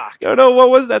Rockin' Jock. No, what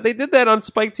was that? They did that on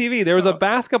Spike TV. There was a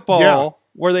basketball yeah.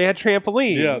 where they had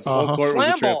trampolines. Yeah, the whole court was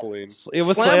a Slam ball. trampoline. It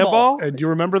was Slam slam ball. ball? And do you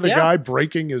remember the Yeah. guy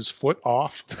breaking his foot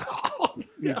off?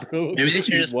 Maybe they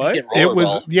should just What? get It was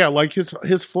rollerball. like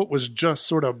his foot was just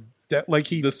sort of like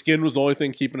he. The skin was the only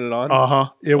thing keeping it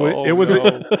on. It was Oh, it was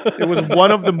no. it was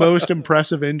one of the most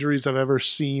impressive injuries I've ever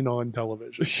seen on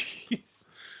television.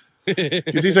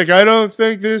 Because he's like, I don't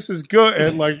think this is good,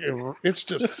 and like it's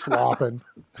just flopping.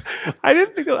 I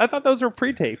thought those were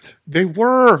pre-taped. They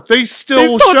were. They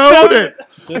still still showed showed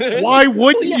it. Why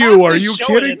wouldn't Well, you? have Are to you show it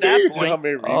kidding at that me? You know how point.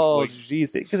 many Oh, like,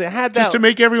 jeez. Because it had that. Just to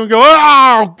make everyone go,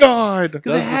 oh God!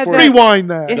 Because it had before- that, Rewind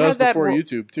that. It that had was that before ro-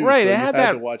 YouTube too. right, So it you had had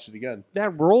that- to watch it again.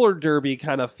 that roller derby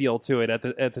kind of feel to it at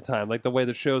the time, like the way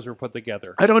the shows were put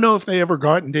together. I don't know if they ever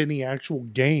got into any actual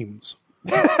games.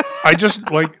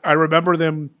 I remember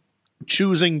them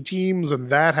choosing teams and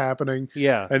that happening,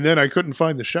 Yeah. and then I couldn't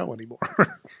find the show anymore.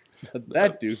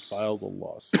 That dude filed a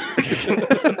lawsuit.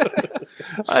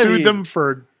 I Sued mean- them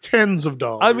for tens of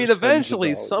dollars. I mean,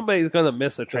 eventually dollars. somebody's going to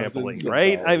miss a Dozens trampoline, of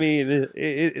right? I dollars.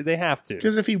 mean, they have to.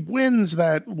 because if he wins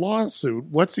that lawsuit,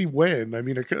 what's he win? I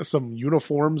mean, some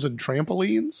uniforms and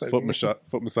trampolines,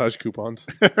 foot massage coupons.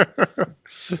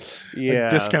 Yeah. a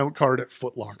discount card at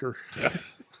Foot Locker.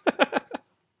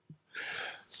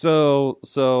 So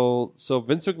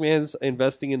Vince McMahon's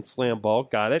investing in slam ball.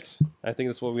 Got it. I think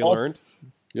that's what we learned.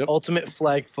 Ultimate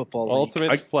flag football league.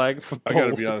 Ultimate flag I football.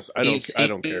 gotta be honest. I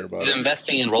don't care about He's it.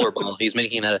 investing in rollerball. He's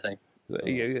making that a thing.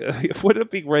 Wouldn't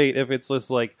it be great if it's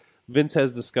just like Vince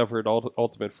has discovered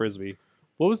Ultimate Frisbee?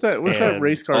 What was that? What's that And-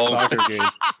 race car Oh. soccer game?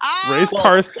 Race Well,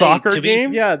 car hey, soccer to be-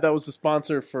 game? Yeah, that was the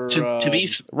sponsor for To be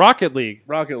Rocket League.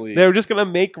 Rocket League. They were just going to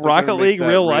make They're gonna Rocket make League that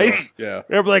real life. Yeah,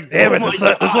 They're like, damn Oh it, my this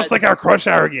God. looks like our Crush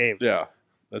Hour game. yeah.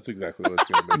 That's exactly what it's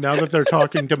gonna be. Now that they're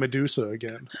talking to Medusa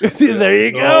again. There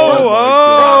you go.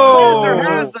 Oh Brock my Lesnar God.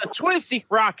 has the twisty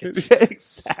rockets.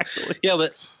 Exactly. Yeah,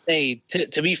 but hey,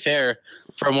 to be fair,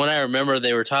 from what I remember,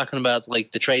 they were talking about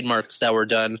like the trademarks that were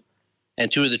done,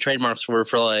 and two of the trademarks were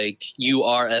for like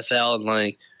URFL and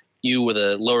like U with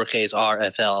a lowercase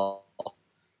RFL.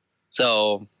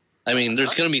 So, I mean,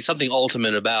 there's going to be something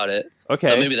ultimate about it. Okay.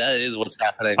 So maybe that is what's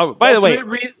happening. Oh, by the way,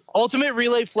 Ultimate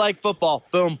relay flag football.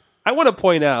 Boom. I want to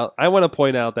point out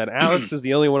that Alex is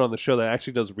the only one on the show that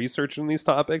actually does research on these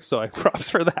topics, so I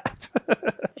props for that.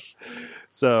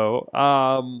 So,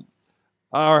 all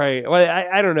right. Well,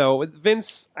 I don't know. With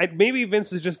Vince, maybe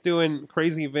Vince is just doing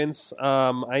crazy Vince.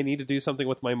 I need to do something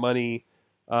with my money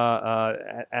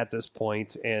at this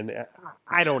point, and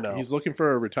I don't know. He's looking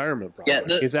for a retirement. Probably. Yeah,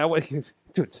 Is that what?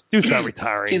 Dude's not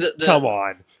retiring. See, the- Come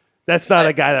on. That's not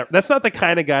a guy that's not the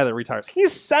kind of guy that retires.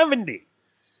 He's 70.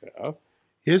 Yeah.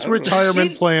 His I don't know.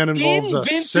 retirement plan involves in a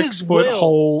Vince's 6 foot will.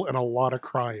 hole and a lot of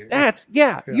crying. That's you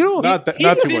know, Not too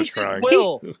Vince's much crying.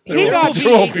 Will. he It got- will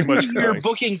there won't be much your crying.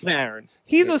 booking pattern.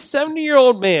 he's a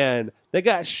 70-year-old man that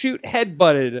got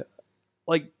headbutted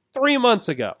like 3 months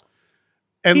ago.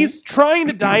 And He's trying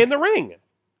to die in the ring.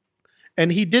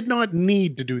 and he did not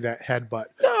need to do that headbutt.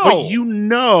 No. But you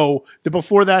know that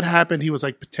before that happened, he was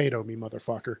like, potato me,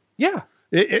 motherfucker. Yeah.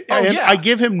 And yeah. I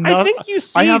give him I nothing. think you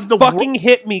see I have the fucking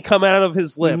hit me come out of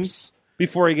his lips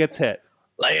before he gets hit.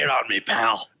 Lay it on me,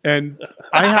 pal. And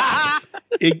I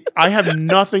have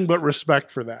nothing but respect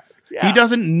for that. Yeah. He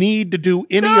doesn't need to do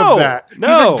any No, of that.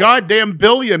 no. He's a goddamn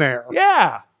billionaire.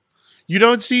 Yeah. You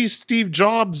don't see Steve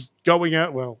Jobs going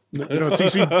out. Well, you don't see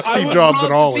Steve I would Jobs love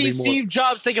at all to see anymore. Steve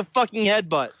Jobs take a fucking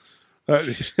headbutt.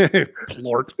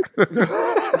 Plort.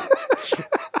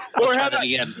 Or how Try about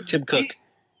it again. Tim Cook.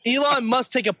 Elon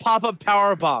Musk take a pop-up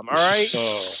power bomb, all right?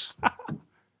 Oh.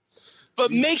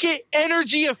 But make it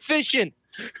energy efficient.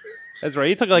 That's right.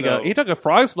 He took No. a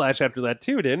frog splash after that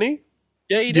too, didn't he?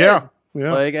 Yeah, he did. Yeah.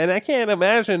 Yeah. Like, and I can't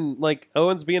imagine like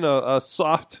Owens being a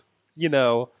soft,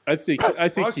 I think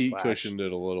Frog he splash. cushioned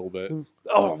it a little bit.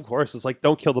 Oh, of course. It's like,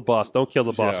 don't kill the boss. Don't kill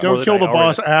the boss. Yeah. more Don't than kill I the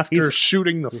boss already- after He's-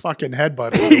 shooting the fucking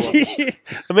headbutt.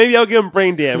 Maybe I'll give him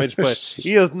brain damage, but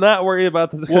he is not worried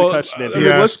about the Well, concussion. I injury. mean,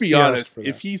 Yes, let's be yes, honest. for that.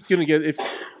 If he's gonna get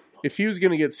If he was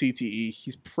going to get CTE,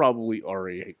 he's probably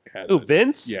already has Ooh, it.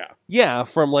 Vince? Yeah. Yeah,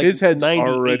 from like His head's 98.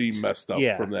 already messed up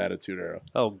Yeah. from the Attitude Era.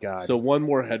 Oh, God. So one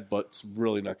more headbutt's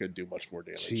really not going to do much more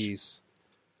damage. Jeez.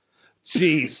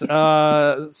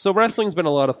 So wrestling's been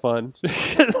a lot of fun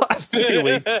the last 2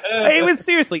 weeks. Hey, but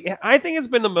seriously, I think it's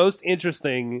been the most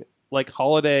interesting, like,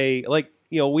 holiday. Like,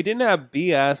 we didn't have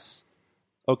BS.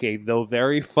 Okay, though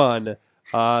very fun.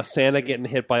 Santa getting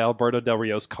hit by Alberto Del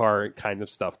Rio's car kind of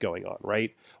stuff going on,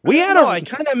 right? We had I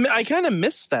kind of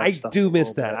missed that. I stuff do a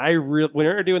miss little that. bit. When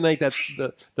we were doing like that,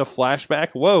 the flashback.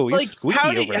 Whoa, he's Like, squeaky how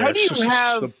over do there. you Just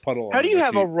have a puddle how under do you my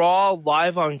have a feet. Raw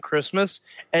live on Christmas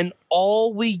and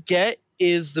all we get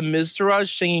is the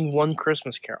Miztourage singing One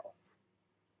Christmas Carol?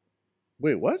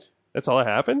 Wait, what? That's all that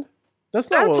happened. That's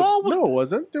not That's what, all. No, it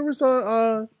wasn't. There was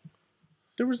a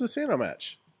Santa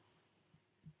match.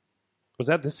 Was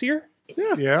that this year?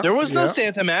 Yeah. Yeah. There was no yeah.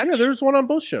 Santa match. Yeah, there was one on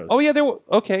both shows. Oh yeah,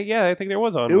 okay, yeah, I think there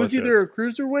was on. It was both either a shows.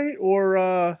 cruiserweight or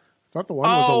I thought the one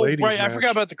was a ladies right. match. I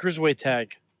forgot about the cruiserweight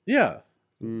tag. yeah.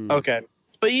 Mm. Okay,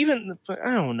 but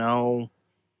I don't know.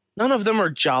 None of them are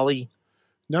jolly.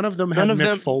 None of them None had of Mick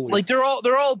them Foley. like they're all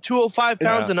 205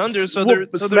 pounds Yeah. and under, so Well, they're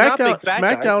but not big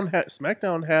fat guys.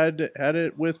 SmackDown had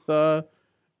it with Rusev,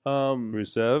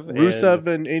 Rusev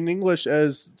in English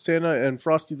as Santa and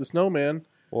Frosty the Snowman,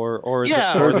 or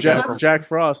Yeah. or or the Jack, guy from, Jack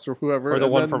Frost or whoever, or the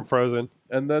and one then- from Frozen.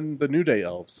 and then the New Day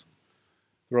elves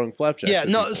throwing flapjacks. Yeah, at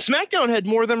no, people. SmackDown had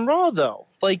more than Raw though.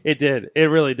 Like It did. It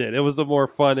really did. It was the more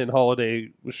fun and holiday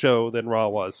show than Raw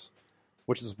was,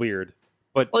 which is weird.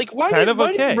 But why kind did, of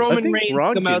why okay. did Roman I think Reigns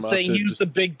Braun come out came out saying to he was just- the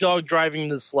big dog driving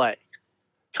the sleigh?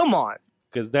 Come on,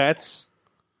 because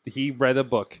he read a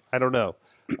book. I don't know.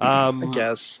 I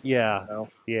guess. Yeah, No.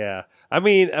 yeah. I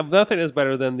mean, nothing is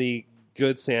better than the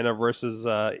good Santa versus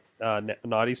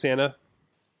naughty Santa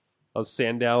of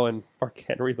Sandow and Mark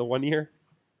Henry the one year.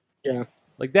 Yeah.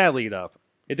 Like that lead up.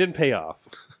 It didn't pay off,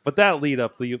 but that lead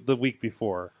up the week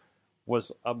before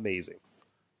was amazing.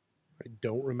 I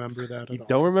don't remember that at You all.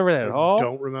 don't remember that at all? I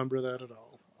don't remember that at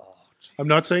all. I'm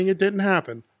not saying it didn't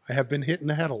happen. I have been hit in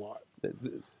the head a lot.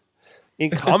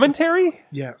 In commentary?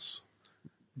 Yes.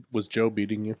 Was Joe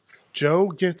beating you? Joe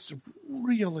gets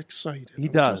real excited. He I'll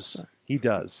just does. say. He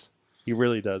does. He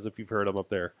really does. If you've heard him up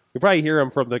there, you probably hear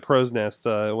him from the crow's nest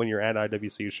when you're at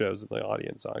IWC shows in the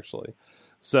audience, actually.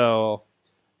 So,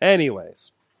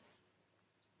 anyways,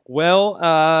 well,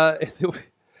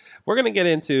 we're gonna get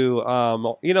into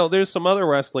there's some other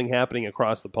wrestling happening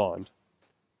across the pond.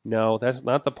 No, that's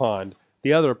not the pond.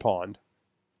 The other pond.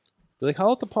 Do they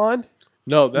call it the pond?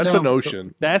 No, that's No. an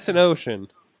ocean. That's an ocean.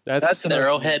 That's an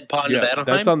Arrowhead Pond of Yeah, Anaheim.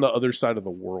 that's on the other side of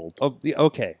the world.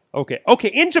 Okay.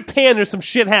 In Japan, there's some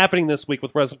shit happening this week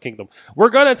with Wrestle Kingdom. We're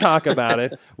gonna talk about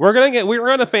it. We're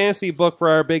gonna fantasy book for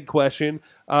our big question,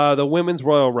 the Women's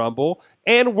Royal Rumble,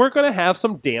 and we're gonna have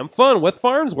some damn fun with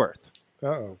Farnsworth.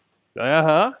 Uh-oh.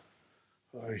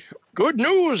 Good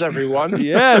news, everyone.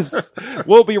 Yes.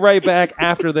 We'll be right back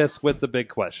after this with the big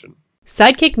question.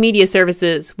 Sidekick Media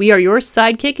Services. We are your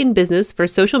sidekick in business for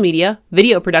social media,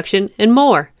 video production, and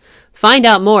more. Find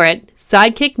out more at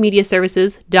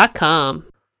sidekickmediaservices.com.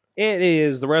 It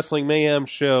is the Wrestling Mayhem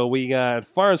show. We got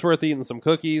Farnsworth eating some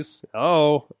cookies.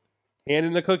 Oh, hand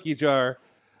in the cookie jar.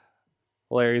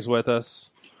 Larry's with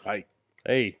us. Hi.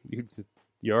 Hey,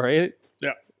 you all right?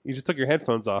 Yeah. You just took your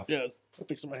headphones off. Yeah, I'm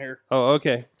fixing my hair. Oh,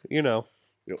 okay.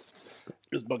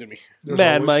 It's bugging me. There's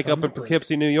Mad always Mike time up to in break.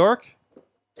 Poughkeepsie, New York.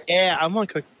 Yeah, I'm on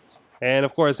cookie. And,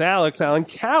 of course, Alex out in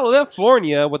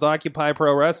California with Occupy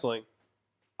Pro Wrestling.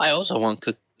 I also want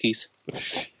cookies.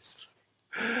 Jeez.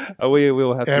 We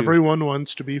will have to... Everyone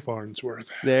wants to be Farnsworth.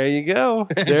 There you go.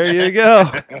 There you go.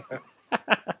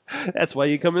 That's why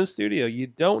you come in the studio. You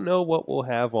don't know what we'll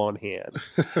have on hand.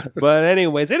 But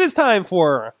anyways, it is time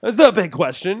for the big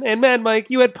question. And Mad Mike,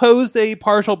 you had posed a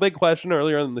partial big question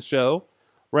earlier in the show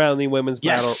around the Women's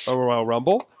Yes. Battle Royal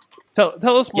Rumble. Tell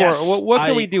us more. Yes, What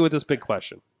can we do with this big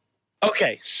question?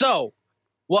 Okay, so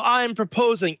what I'm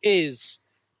proposing is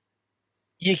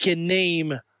you can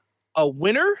name a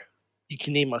winner, you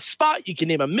can name a spot, you can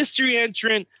name a mystery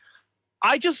entrant.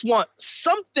 I just want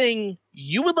something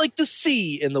you would like to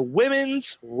see in the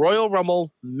Women's Royal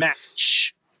Rumble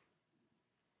match.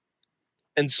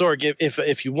 And Sorg,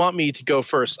 if you want me to go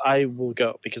first, I will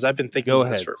go because I've been thinking Go of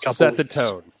this ahead. for a couple Set the weeks.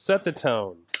 tone. Set the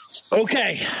tone.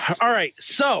 Okay, all right.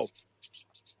 So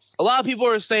a lot of people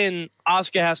are saying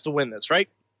Asuka has to win this, right?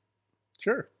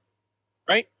 Sure.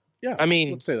 Right? Yeah. I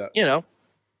mean, let's say that. you know,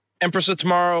 Empress of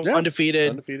Tomorrow, Yeah, undefeated,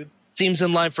 Undefeated. seems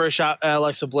in line for a shot at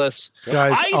Alexa Bliss.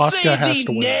 Guys, I Asuka say has the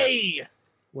to win. nay.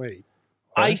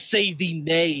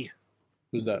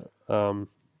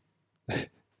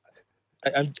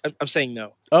 I'm saying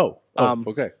no. Oh,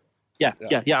 Okay. Yeah.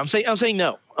 I'm saying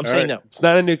no. I'm saying no. It's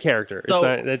not a new character. It's So-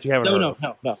 not that you haven't heard of.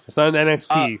 No. It's not an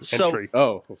NXT So- entry.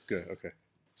 Oh, good. Okay.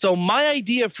 So my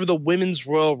idea for the Women's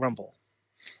Royal Rumble,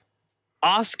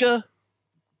 Asuka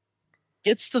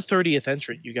gets the 30th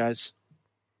entrant, you guys.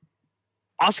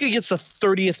 Asuka gets the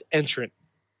 30th entrant,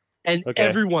 and Okay.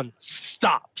 everyone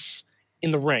stops in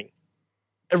the ring.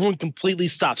 Everyone completely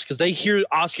stops because they hear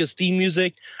Asuka's theme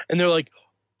music, and they're like,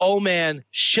 oh man,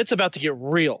 shit's about to get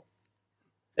real.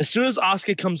 As soon as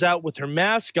Asuka comes out with her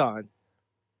mask on,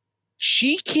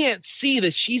 she can't see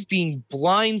that she's being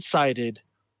blindsided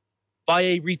by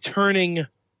a returning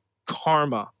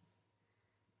Karma.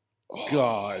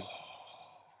 God,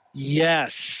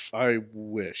 Yes. I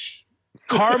wish.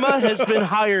 Karma has been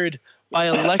hired by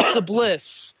Alexa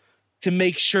Bliss to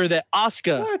make sure that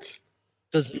Asuka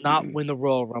does not win the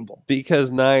Royal Rumble. Because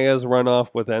Naya's run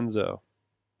off with Enzo.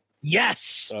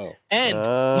 Yes. Oh, And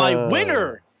Ah.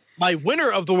 my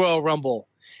winner of the Royal Rumble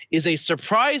is a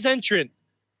surprise entrant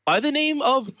by the name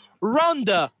of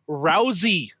Ronda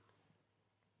Rousey.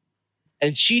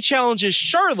 And she challenges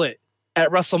Charlotte at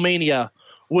WrestleMania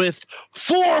with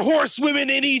 4 horsewomen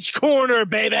in each corner,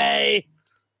 baby.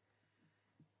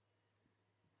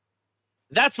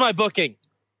 That's my booking.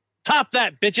 Top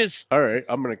that, bitches. all right.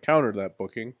 I'm going to counter that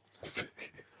booking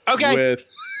Okay. with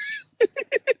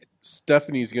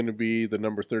Stephanie's going to be the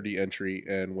number 30 entry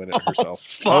and win it herself.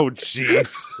 Fuck. Oh,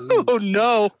 jeez. Oh,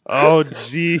 no. Oh,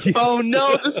 jeez. Oh,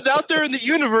 no. This is out there in the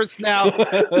universe now.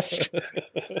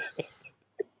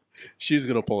 She's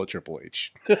going to pull a Triple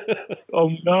H. Oh,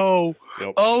 no.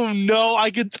 Yep. Oh, no. I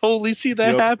could totally see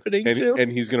that Yep. happening, and, too.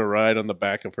 and he's going to ride on the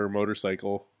back of her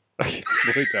motorcycle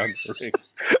way down the ring.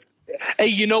 Hey,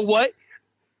 you know what?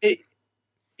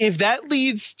 If that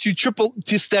leads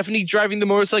to Stephanie driving the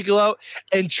motorcycle out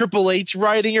and Triple H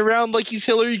riding around like he's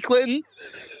Hillary Clinton,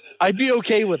 I'd be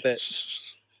okay with it.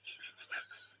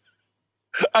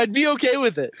 I'd be okay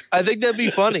with it. I think that'd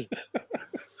be funny.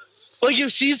 Like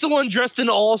if she's the one dressed in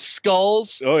all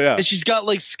skulls Oh, yeah. and she's got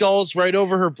like skulls right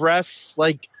over her breasts,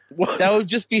 like that would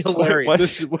just be hilarious. What?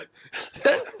 This is what,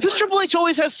 Because Triple H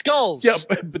always has skulls. yeah,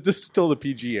 but this is still the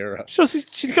PG era. So she's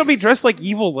going to be dressed like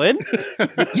Evil Lynn?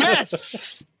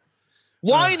 Yes.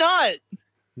 Why not?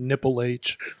 Nipple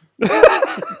H.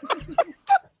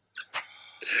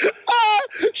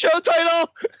 Show title.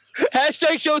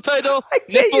 Hashtag show title.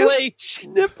 Nipple H.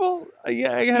 Nipple?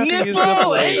 Yeah, I have to use Nipple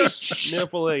Nipple H. H.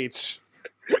 Nipple H.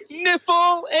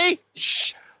 Nipple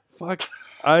H. Fuck.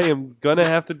 I am going to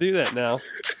have to do that now.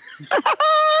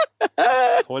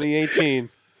 2018.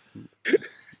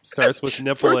 Starts with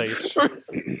Nipple H.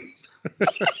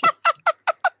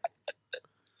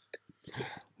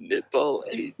 Nipple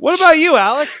H. What about you,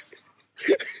 Alex?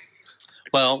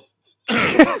 Well,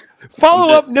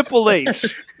 Follow up Nipple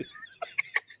H.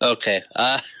 okay.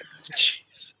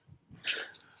 Jeez.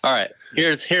 All right.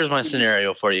 Here's my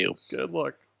scenario for you. Good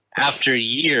luck. After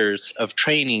years of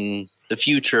training the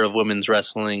future of women's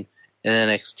wrestling in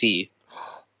NXT,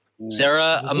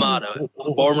 Sarah Amato,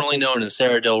 formerly known as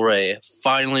Sarah Del Rey,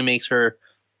 finally makes her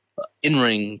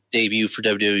in-ring debut for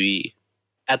WWE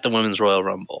at the Women's Royal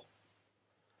Rumble.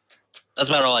 That's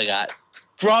about all I got.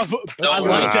 Bravo. I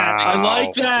like that. I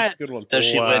like that. Good one. Does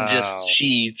she win? Wow. Just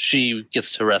she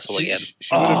gets to wrestle again.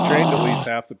 She would have trained at least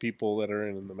half the people that are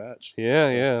in the match.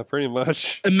 Yeah, pretty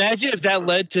much. Imagine if that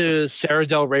led to Sarah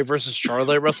Del Rey versus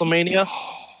Charlotte at WrestleMania.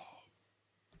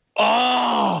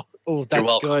 Oh, that's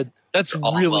welcome. good. That's You're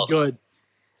all really welcome. good.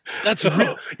 That's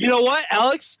real. You know what,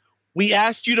 Alex? We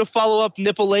asked you to follow up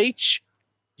Nipple H.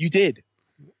 You did.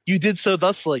 You did so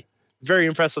thusly. Very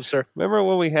impressive, sir. Remember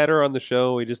when we had her on the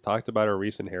show, we just talked about her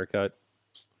recent haircut?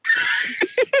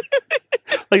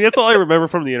 Like, that's all I remember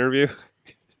from the interview.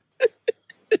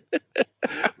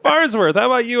 Farnsworth, how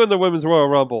about you in the Women's Royal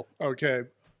Rumble? Okay.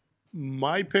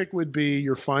 My pick would be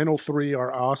your final 3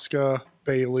 are Asuka,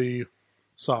 Bayley,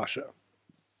 Sasha.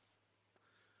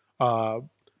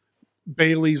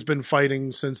 Bayley's been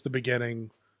fighting since the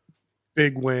beginning.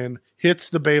 Big win. Hits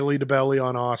the Bayley to belly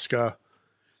on Asuka.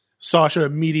 Sasha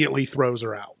immediately throws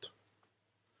her out.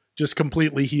 Just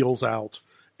completely heals out.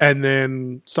 And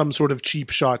then some sort of cheap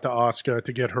shot to Asuka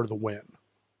to get her the win.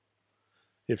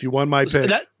 If you want my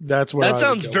pick, that's where I That would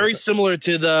sounds go very with it. similar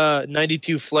to the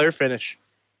 92 Flair finish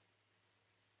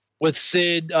with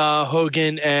Sid,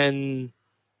 Hogan, and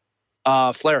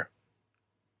Flair.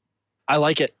 I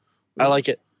like it. I like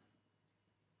it.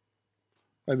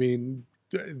 I mean,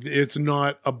 it's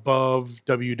not above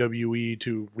WWE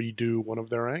to redo one of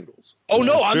their angles. Oh This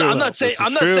no, is I'm true, not though. saying This is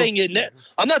I'm not true. saying it.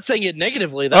 I'm not saying it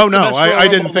negatively. That's Oh the no, best Royal I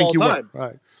didn't Rumble think of you all were. time.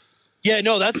 Right. Yeah,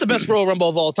 no, that's the best Royal Rumble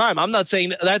of all time. I'm not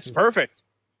saying that's perfect.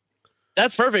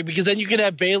 That's perfect because then you can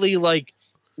have Bailey like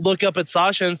look up at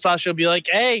Sasha and Sasha will be like,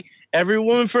 "Hey, every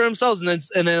woman for themselves," and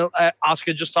then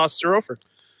Asuka just tosses her over.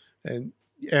 And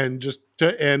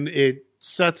it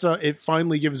sets up. It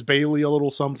finally gives Bailey a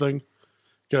little something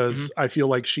because I feel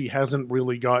like she hasn't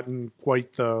really gotten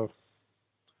quite the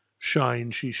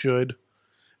shine she should.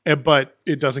 But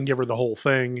it doesn't give her the whole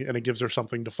thing, and it gives her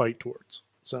something to fight towards.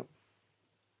 So,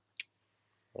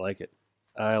 I like it.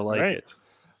 I like Right. it.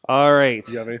 All right.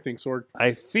 Do you have anything, Sorg?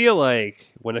 I feel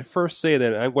like when I first say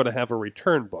that, I'm going to have a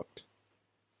return booked.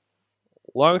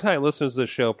 Long-time listeners to the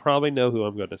show probably know who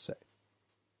I'm going to say.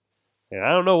 And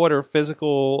I don't know what her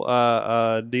physical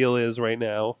deal is right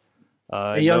now.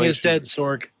 Mae Young is dead,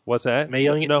 Sorg. What's that? Mae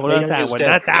Young, No, Mae not Young that is one. dead.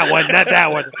 Not that one. Not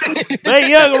that one. Mae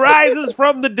Young rises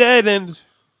from the dead and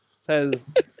says,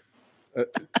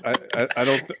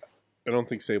 I don't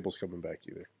think Sable's coming back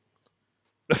either.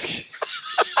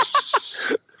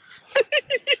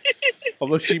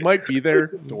 Although she might be there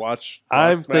to watch.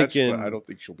 I'm Rock's match, thinking- but I don't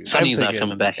think she'll be there. Sonny's not thinking-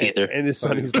 coming back either. and his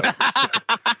Sonny's not.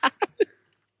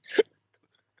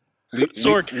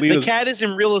 Sorg, the Lita's, cat is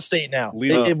in real estate now.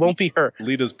 Lita- It won't be her.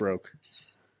 Lita's broke.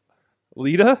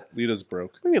 Lita? Lita's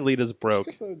broke. What do you mean Lita's broke?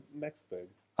 Look at the neck thing.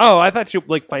 Oh, I thought you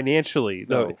like financially.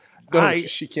 No,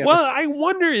 she can't. Well, I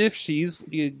wonder if she's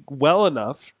well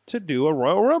enough to do a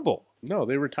Royal Rumble. No,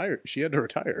 they retired. She had to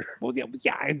retire. Well, yeah.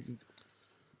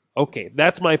 Okay,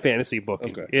 that's my fantasy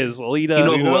booking. Okay. Is Lita? You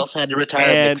know who else had to retire?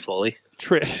 and- Mick Foley.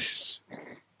 Trish.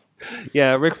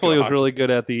 Yeah, Rick Foley was God. really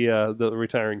good at the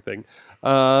retiring thing.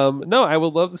 No, I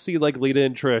would love to see like Lita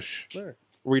and Trish Sure.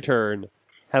 return,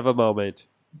 have a moment,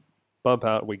 bump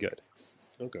out, we good.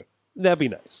 Okay. That'd be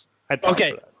nice. I'd pop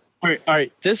Okay. for that. All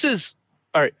right. This is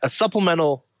a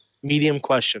supplemental medium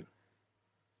question.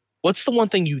 What's the one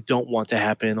thing you don't want to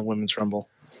happen in the Women's Rumble?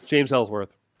 James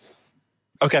Ellsworth.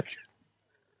 Okay.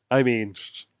 I mean,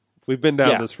 we've been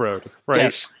down Yeah. this road, right?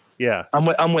 Yes. Yeah,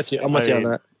 I'm with you. I'm with I you on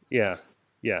mean- that. yeah.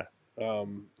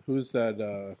 Who's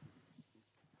that?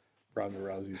 Ronda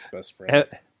Rousey's best friend, Uh,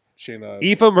 Shayna.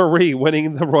 Eva Marie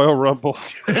winning the Royal Rumble.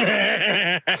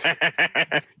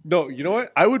 No, you know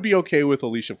what? I would be okay with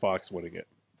Alicia Fox winning it.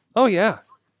 Oh yeah,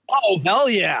 Oh, hell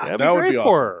yeah. that'd that be would great be for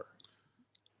awesome. her.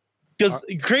 Because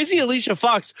crazy Alicia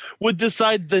Fox would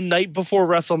decide the night before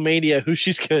WrestleMania who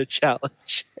she's going to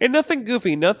challenge. And nothing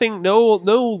goofy, nothing, no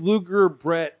Luger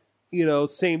Brett,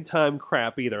 same time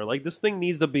crap either. Like this thing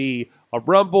needs to be a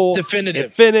Rumble. Definitive.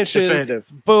 It finishes. Definitive.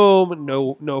 Boom.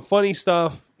 No funny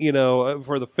stuff.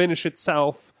 For the finish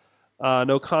itself.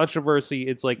 No controversy.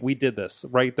 It's like we did this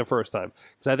right the first time.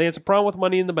 Because I think it's a problem with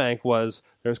Money in the Bank was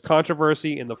there's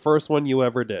controversy in the first one you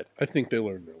ever did. I think they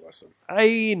learned their lesson.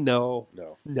 I know.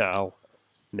 No.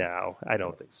 No, I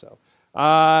don't think so.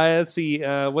 Let's see.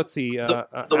 What's he? The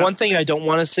one thing I don't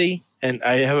want to see, and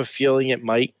I have a feeling it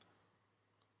might,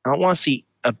 I don't want to see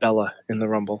a Bella in the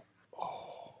Rumble.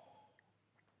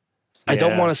 I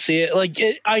don't Yeah. want to see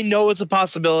it. I know it's a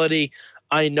possibility.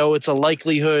 I know it's a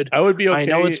likelihood. I would be okay. I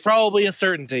know it's probably a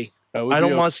certainty. I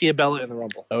don't want to see a Bella in the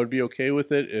Rumble. I would be okay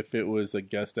with it if it was a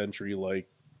guest entry like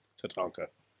Tatanka,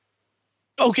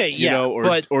 Okay, yeah, or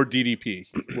but DDP,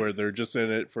 where they're just in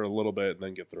it for a little bit and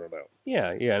then get thrown out.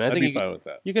 Yeah, and I I'd think be fine with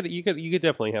that. you could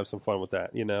definitely have some fun with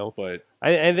that. But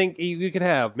I think you could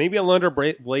have maybe a Lunder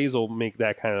Blaze will make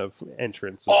that kind of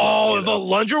entrance. As oh, well, if a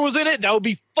Lunger was in it, that would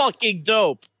be fucking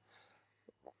dope.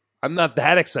 I'm not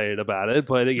that excited about it,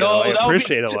 but I No, that would be-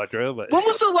 appreciate Electra. But When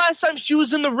was the last time she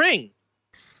was in the ring?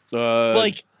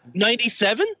 Like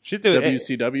 97? she's doing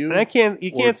WCW, and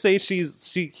you can't say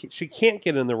she can't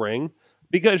get in the ring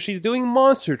because she's doing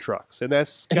monster trucks, and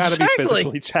that's got to Exactly. be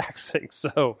physically taxing.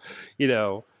 So,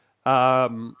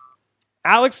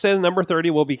 Alex says number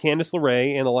 30 will be Candice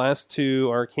LeRae, and the last two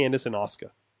are Candice and Asuka.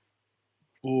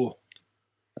 Ooh,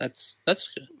 That's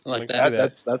good. I like Like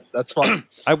that. that's fun.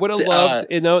 I would have See,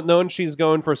 loved, knowing she's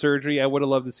going for surgery, I would have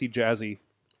loved to see Jazzy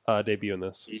debut in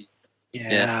this.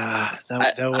 Yeah,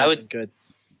 I that would would- be good.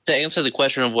 To answer the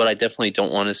question of what I definitely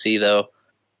don't want to see, though,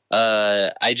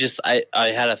 I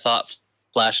had a thought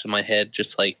flash in my head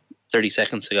just like 30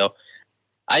 seconds ago.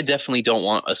 I definitely don't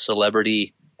want a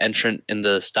celebrity entrant in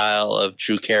the style of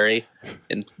Drew Carey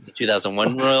in the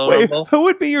 2001 Royal Wait, Rumble. who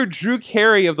would be your Drew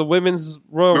Carey of the women's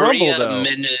Royal Maria Rumble, though?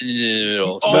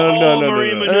 Menounos. Oh,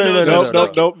 Maria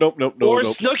Menounos. Nope. Or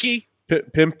Snooki.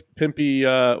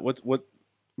 Pimpy. What?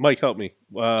 Mike, help me.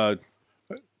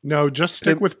 No, just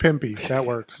stick with Pimpy. That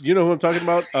works. You know who I'm talking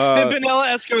about? Pimpinella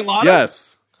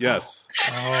Escarlata. Yes.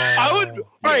 I would. All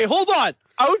right, hold on.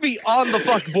 I would be on the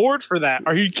fuck board for that.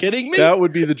 Are you kidding me? That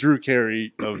would be the Drew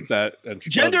Carey of that.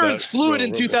 Gender is fluid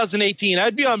in 2018.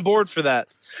 I'd be on board for that.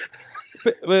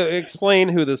 Explain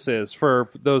who this is for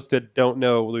those that don't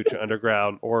know Lucha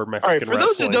Underground or Mexican All right, for those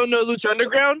wrestling. that don't know Lucha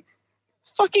Underground,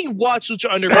 fucking watch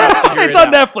Lucha Underground. It's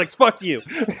on Netflix. Fuck you.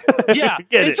 Yeah,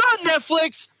 it's on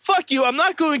Netflix. Fuck you. I'm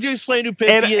not going to explain who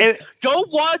Pimpy is. Go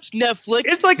watch Netflix.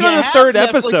 It's like You on the have third Netflix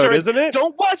episode, already. isn't it?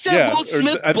 Don't watch that Will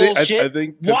Smith bullshit. I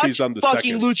think watch Pimpy's on the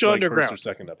fucking second, Lucha Underground. first or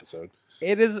second episode.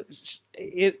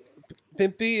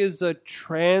 Pimpy is a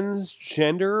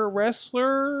transgender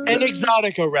wrestler. An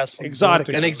Exotica wrestler.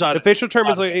 Exotica. An Exotica. The official term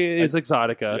is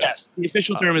Exotica. Yes, the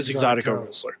official term is Exotica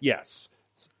wrestler. Yes.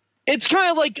 It's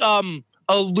kind of like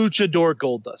a luchador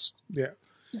Goldust. Yeah.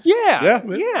 Yeah.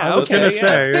 I was gonna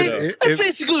say That's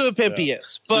basically what Pimpy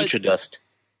is. But Lucha Dust.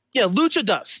 yeah, Lucha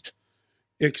Dust.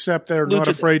 except they're not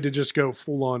afraid to just go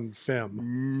full on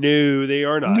femme. No, they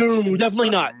are not. No,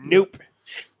 definitely not. Nope.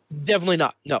 Definitely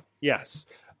not. No. Yes.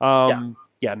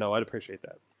 Yeah, no, I'd appreciate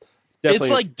that. Definitely,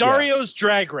 It's like Dario's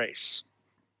Drag Race.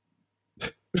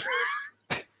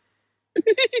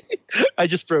 I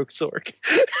just broke Sorg.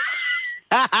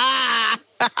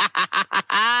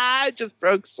 I just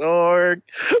broke Sorg.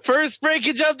 First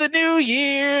breakage of the new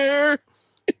year.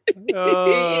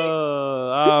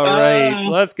 All right.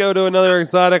 Let's go to another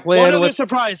exotic land. One other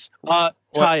surprise.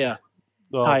 Taya.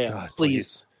 Taya, God,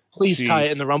 please. Please, Jeez.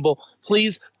 Taya in the Rumble.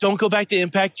 Please don't go back to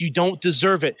Impact. You don't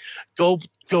deserve it. Go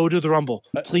to the Rumble.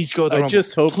 Please go to the Rumble. I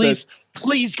just hope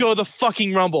please go to the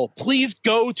fucking Rumble. Please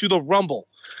go to the Rumble.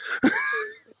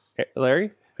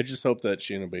 Larry? I just hope that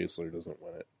Shayna Baszler doesn't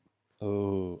win it.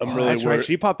 Oh, I'm really that's right. worried.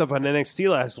 She popped up on NXT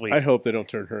last week. I hope they don't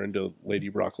turn her into Lady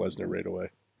Brock Lesnar right away.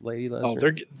 Lady Lesnar.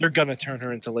 Oh, they're gonna turn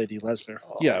her into Lady Lesnar.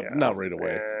 Yeah, not right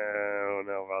away. I don't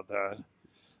know about that.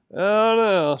 Oh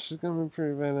no, she's gonna be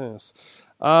pretty badass.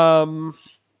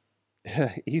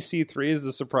 EC3 is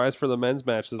the surprise for the men's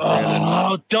matches. Brandon.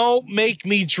 Oh, don't make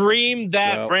me dream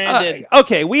that, No. Brandon.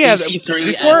 Okay, we have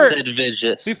EC3 as Sid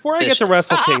Vicious. before I get to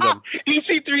Wrestle Kingdom.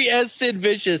 EC3 as Sid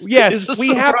Vicious. Yes, is the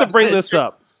we have to bring this surprise.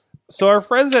 up. So our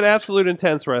friends at Absolute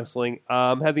Intense Wrestling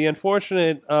had the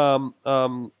unfortunate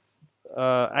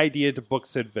idea to book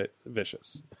Sid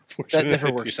Vicious. That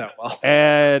never works out well.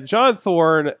 And John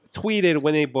Thorne tweeted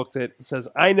when they booked it, says,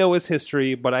 "I know his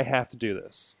history, but I have to do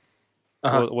this."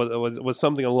 Was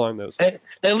something along those lines.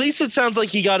 At least it sounds like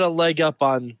he got a leg up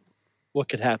on what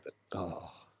could happen.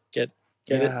 Oh, Get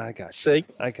yeah, it? I got you. Sig?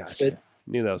 I got you. Sid?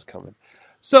 Knew that was coming.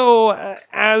 So,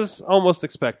 as almost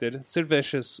expected, Sid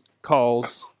Vicious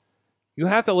calls. You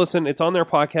have to listen. It's on their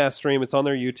podcast stream. It's on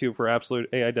their YouTube for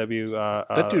Absolute AIW.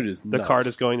 That dude is the nuts. card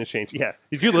is going to change. Yeah.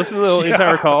 Did you listen to the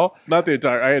entire call? Not the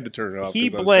entire. I had to turn it off. He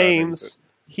 'cause I was blames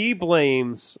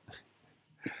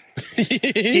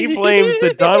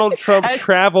the Donald Trump I-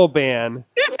 travel ban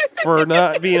for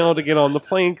not being able to get on the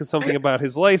plane because something about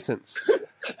his license.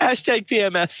 Hashtag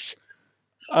PMS.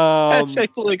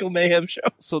 Hashtag Political Mayhem Show.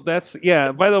 So that's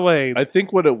By the way, I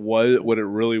think what it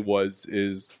really was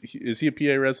is he a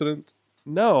PA resident?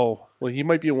 no. Well, he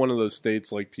might be in one of those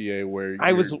states like PA where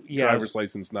driver's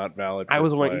license not valid. I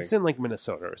was wondering. wondering. He's in like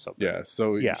Minnesota or something. Yeah,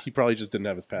 so he probably just didn't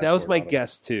have his passport. That was my on him.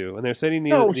 guess too, and they're saying he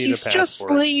needed, No, needed he's a just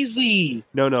passport. lazy.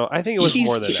 No, I think it was He's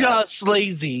more than that. just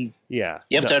lazy. Yeah,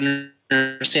 You have to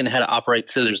understand how to operate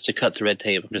scissors to cut the red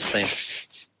tape. I'm just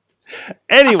saying.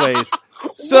 Anyways,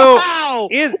 so wow!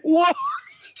 What?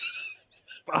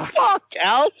 Fuck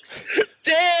out!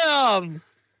 Damn!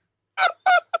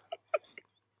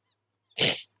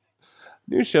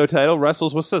 new show title: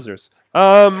 Wrestles with Scissors.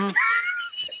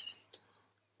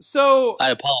 So I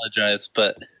apologize,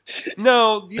 but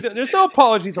no, there's no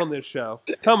apologies on this show.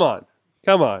 Come on.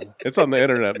 It's on the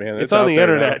internet, man. It's on out the there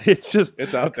internet. now. It's just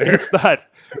It's out there. It's not.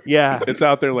 Yeah. It's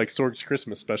out there like Sorg's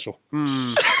Christmas special.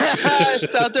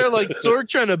 It's out there like Sorg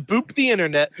trying to boop the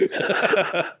internet.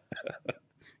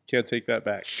 Can't take that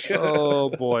back. Oh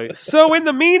boy. So in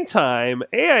the meantime,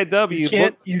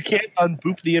 AIW You can't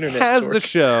unboop the internet. has Sorg. the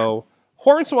show.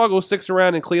 Hornswoggle sticks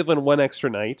around in Cleveland one extra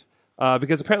night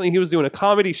because apparently he was doing a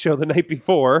comedy show the night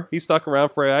before. He stuck around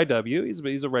for AIW.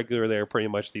 He's a regular there pretty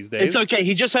much these days. It's okay.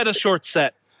 He just had a short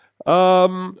set.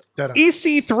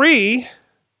 EC3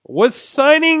 was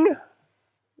signing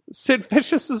Sid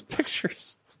Vicious's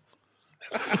pictures.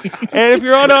 And if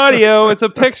you're on audio, it's a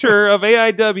picture of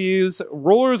AIW's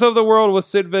Rulers of the World with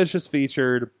Sid Vicious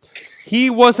featured.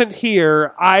 He wasn't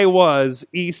here. I was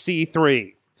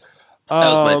EC3. That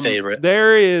was my favorite.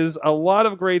 There is a lot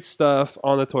of great stuff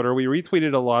on the Twitter. We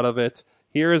retweeted a lot of it.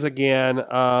 Here is again.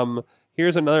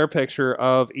 Here's another picture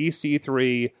of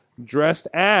EC3 dressed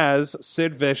as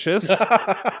Sid Vicious.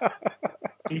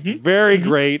 Very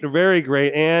great, very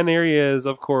great. And there he is,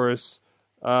 of course.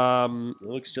 It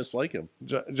looks just like him.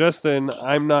 Justin,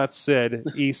 I'm not Sid,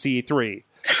 EC3.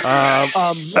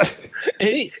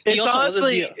 It's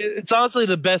honestly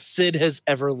the best Sid has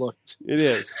ever looked. It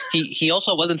is. He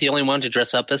also wasn't the only one to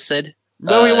dress up as Sid.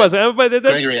 No, he wasn't. But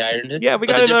Gregory Iron did. Yeah, we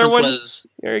But got the another difference one. Was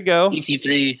there you go.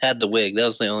 EC3 had the wig. That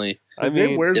was the only.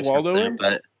 Where's Waldo there, him?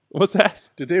 but What's that?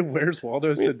 Did they Where's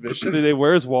Waldo Sid Vicious? Did they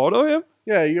Where's Waldo him?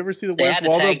 Yeah, you ever see the They Where's had a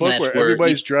Waldo tag book match where where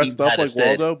everybody's each dressed team up had a like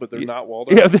Sid. Waldo, but they're not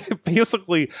Waldo? Yeah,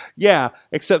 basically, yeah,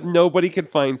 except nobody could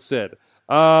find Sid.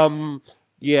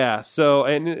 Yeah, so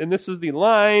and this is the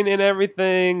line and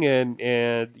everything, and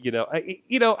I've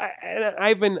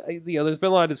been there's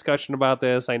been a lot of discussion about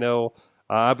this. I know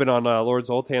I've been on Lord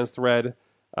Zoltan's thread.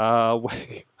 I'm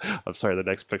sorry, the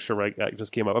next picture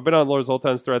just came up. I've been on Lord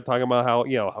Zoltan's thread talking about how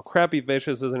crappy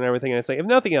Vicious is and everything. And I say, if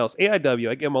nothing else, AIW,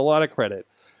 I give them a lot of credit.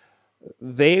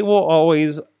 They will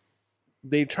always.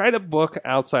 They try to book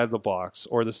outside the box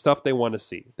or the stuff they want to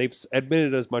see. They've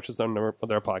admitted as much as on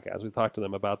their podcast. We talked to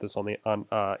them about this on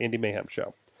Indie Mayhem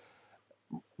show.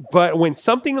 But when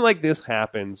something like this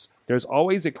happens, there's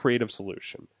always a creative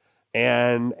solution.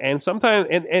 And sometimes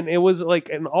and it was like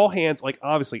an all hands, like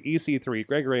obviously EC3,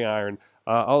 Gregory Iron,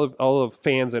 all of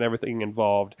fans and everything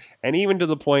involved, and even to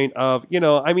the point of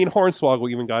Hornswoggle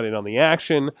even got in on the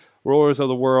action. Rulers of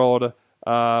the World.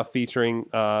 Featuring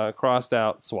crossed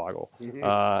out Swoggle.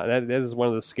 That is one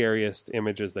of the scariest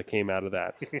images that came out of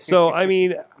that. So,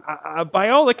 by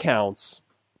all accounts,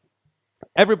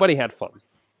 everybody had fun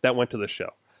that went to the show.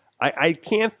 I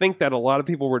can't think that a lot of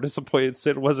people were disappointed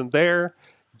Sid wasn't there,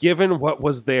 given what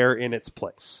was there in its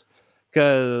place.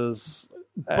 Because,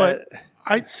 but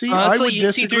I would Honestly,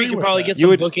 disagree EC3 could with probably that. get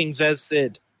some bookings as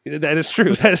Sid. That is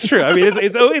true. That is true. I mean,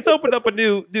 it's opened up a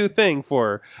new thing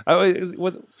for.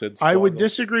 I would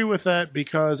disagree with that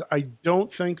because I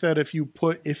don't think that if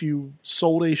you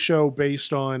sold a show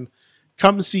based on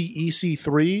come see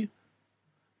EC3,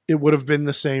 it would have been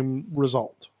the same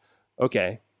result.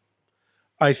 Okay.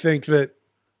 I think that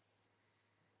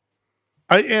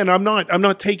I'm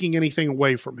not taking anything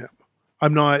away from him.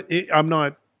 I'm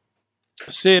not.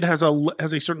 Sid has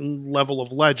a certain level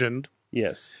of legend.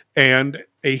 Yes. And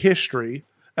a history,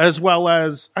 as well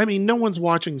as, no one's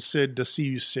watching Sid to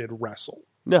see Sid wrestle.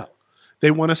 No.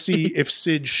 They want to see if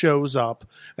Sid shows up,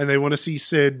 and they want to see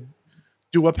Sid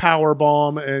do a power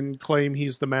bomb and claim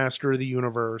he's the master of the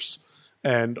universe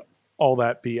and all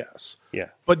that BS. Yeah.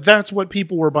 But that's what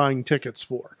people were buying tickets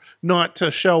for, not to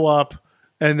show up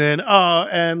and then,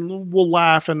 and we'll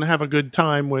laugh and have a good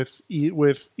time with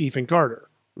Ethan Carter.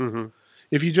 Mm-hmm.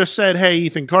 If you just said, hey,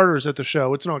 Ethan Carter's at the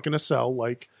show, it's not going to sell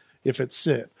like if it's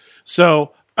Sid.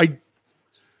 So I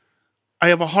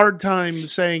have a hard time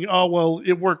saying, oh, well,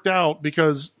 it worked out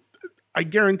because I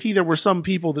guarantee there were some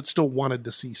people that still wanted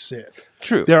to see Sid.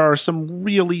 True. There are some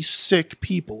really sick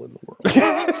people in the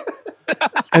world.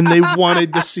 And they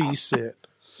wanted to see Sid.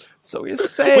 So he's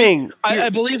saying... I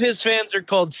believe his fans are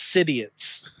called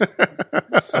Sidiots.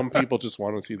 Some people just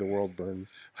want to see the world burn.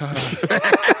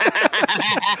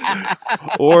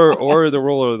 or the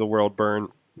ruler of the world burn.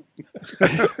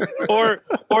 or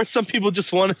some people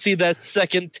just want to see that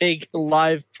second take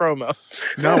live promo.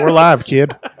 No, we're live,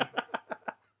 kid.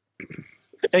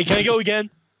 Hey, can I go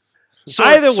again?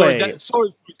 Either way.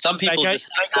 Some people just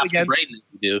have half the brain that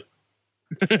you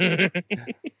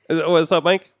do. What's up,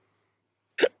 Mike?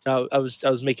 I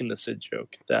was making the Sid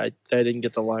joke. I didn't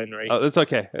get the line right. Oh, it's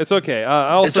okay. It's okay.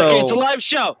 Also, it's okay. It's a live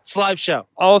show. It's a live show.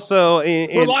 Also,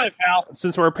 we're live, pal.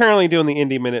 Since we're apparently doing the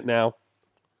Indie Minute now,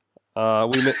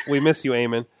 we miss you,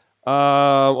 Eamon.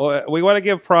 We want to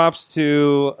give props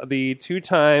to the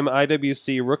two-time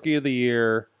IWC Rookie of the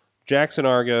Year, Jackson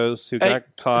Argos, who got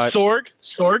caught.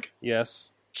 Sorg.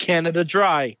 Yes. Canada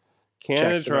Dry.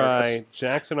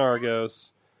 Jackson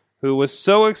Argos, who was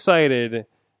so excited.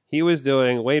 He was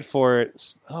doing, wait for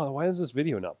it. Oh, why is this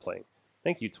video not playing?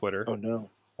 Thank you, Twitter.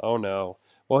 Oh no.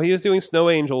 Well, he was doing Snow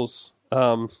Angels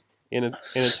in a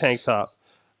tank top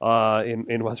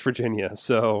in West Virginia.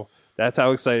 So that's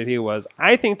how excited he was.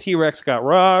 I think T-Rex got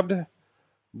robbed,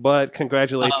 but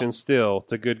congratulations still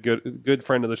to good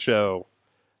friend of the show,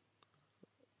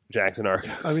 Jackson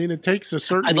Argos. It takes a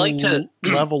certain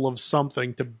level of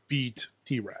something to beat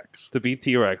T-Rex. To beat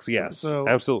T-Rex, yes. So,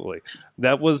 absolutely.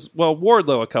 That was,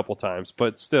 Wardlow a couple times,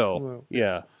 but still,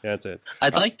 yeah, that's it.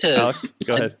 I'd like to... Alex,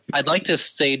 go ahead. I'd like to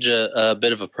stage a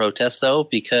bit of a protest, though,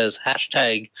 because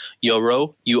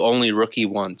 #YORO, you only rookie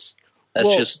once.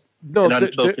 That's just an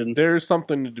unspoken... There's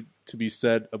something to be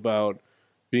said about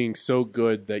being so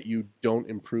good that you don't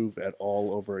improve at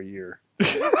all over a year.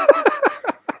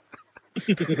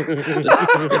 If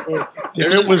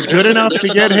it was good enough to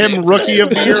get him Rookie of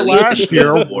the Year last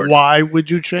year, why would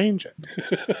you change it?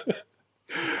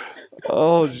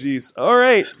 Oh, jeez. All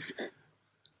right.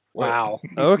 Wow.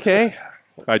 Okay.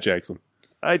 Hi, Jackson.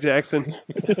 Hi, Jackson.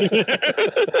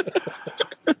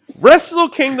 Wrestle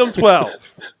Kingdom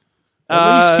 12.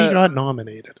 At least he got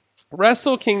nominated.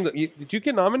 Wrestle Kingdom. Did you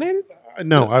get nominated?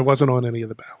 No, I wasn't on any of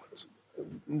the ballots.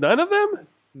 None of them?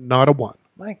 Not a one.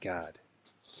 My God.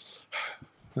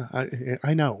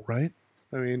 I know, right?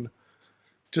 I mean,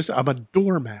 I'm a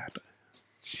doormat.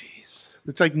 Jeez.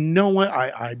 It's like no one.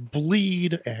 I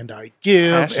bleed and I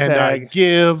give and I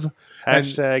give.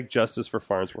 Hashtag justice for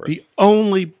Farnsworth. The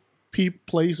only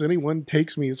place anyone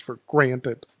takes me is for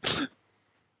granted.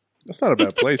 That's not a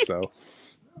bad place, though.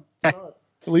 At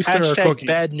least there are Hashtag cookies.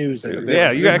 bad news.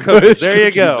 Yeah, you got cookies. There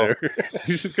you go. There.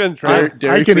 You're just going to drown.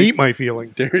 I can eat my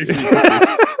feelings. He's going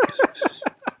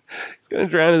to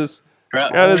drown his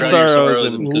Drown his your sorrows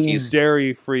in and cookies.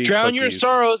 dairy-free Drown your cookies.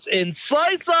 sorrows in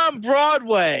Slice on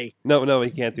Broadway. No, he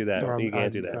can't do that. No, He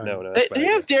can't do that. I'm- No, They, that's they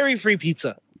bad. have dairy-free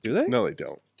pizza. Do they? No, they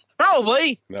don't.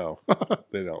 Probably. No,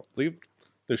 they don't.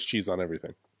 There's cheese on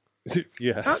everything.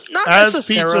 Yes. Not As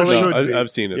pizza necessarily. should No, be. I've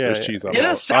seen it. Yeah, There's yeah. cheese on Get a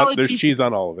all. salad There's pizza. cheese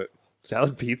on all of it.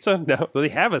 Salad pizza? No. Well, they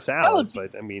have a salad,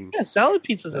 Salad- but I mean... Yeah, salad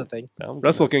pizza's a thing.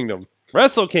 Wrestle Kingdom.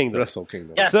 Wrestle Kingdom. Wrestle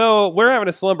Kingdom. Yeah. So we're having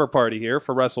a slumber party here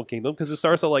for Wrestle Kingdom because it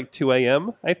starts at like 2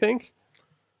 a.m., I think.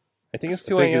 I think it's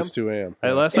 2 I think a.m. it's 2 a.m.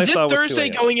 Last I Is saw it was 2 Thursday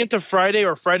a.m. going into Friday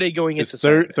or Friday going It's into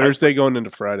Saturday? Thursday going into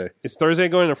Friday. It's Thursday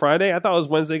going into Friday? I thought it was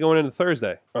Wednesday going into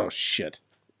Thursday. Oh, shit.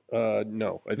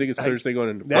 No, I think it's Thursday going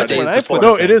into That's Friday. when Friday's I put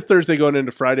No, it. it is Thursday going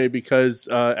into Friday because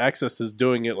Access is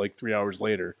doing it like 3 hours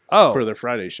later Oh, for their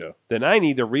Friday show. then I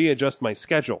need to readjust my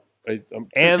schedule. I'm-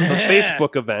 And the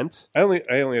Facebook event. I only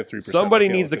have 3%. Somebody I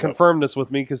can't needs to look it up. confirm this with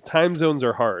me because time zones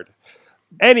are hard.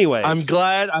 Anyways. I'm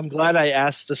glad I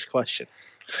asked this question.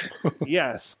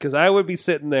 Yes, because I would be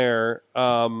sitting there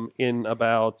in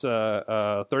about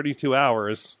 32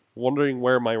 hours wondering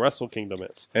where my Wrestle Kingdom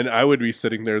is. And I would be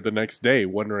sitting there the next day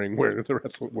wondering where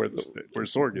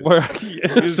Sorg is. Where, So we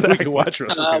exactly. can watch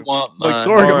Wrestle I Kingdom. want Like mine.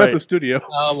 Sorg, I'm Alright. at the studio. I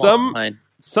want Some- mine.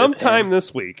 Sometime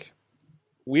this week,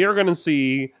 we are going to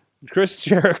see Chris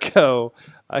Jericho.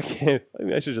 I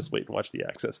should just wait and watch the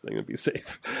Access thing and be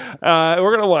safe. We're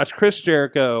going to watch Chris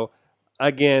Jericho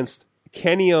against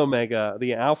Kenny Omega,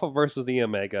 the Alpha versus the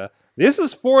Omega. This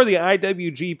is for the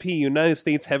IWGP United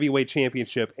States Heavyweight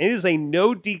Championship. It is a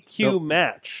no DQ Nope.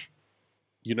 match.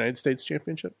 United States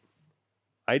Championship?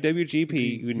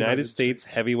 IWGP United States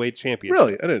Heavyweight Championship.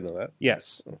 Really? I didn't know that.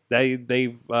 Yes.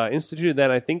 They've instituted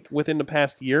that, I think, within the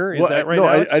past year. Is Well, that right, No,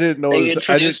 Alex? I didn't know. They I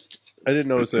introduced didn't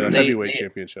know it was a They- heavyweight they-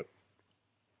 championship.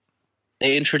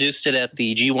 they introduced it at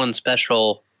the G1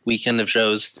 special weekend of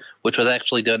shows, which was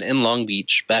actually done in Long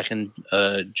Beach back in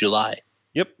July.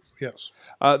 Yes.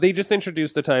 They just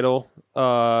introduced the title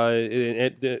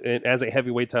as a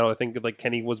heavyweight title. I think like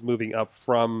Kenny was moving up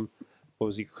from, what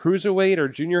was he, cruiserweight or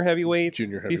junior heavyweight?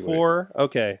 Junior heavyweight. Before?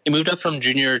 Okay. He moved up from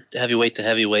junior heavyweight to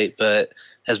heavyweight, but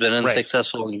has been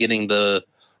unsuccessful in getting the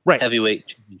Right. heavyweight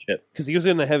championship. Because he was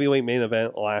in the heavyweight main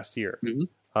event last year.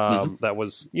 Mhm. That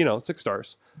was, 6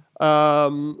 stars.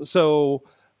 So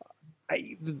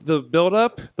the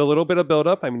build-up, the little bit of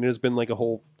build-up, I mean, there's been like a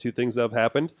whole 2 things that have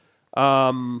happened.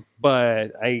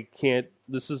 But I can't,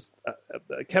 this is,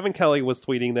 Kevin Kelly was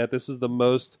tweeting that this is the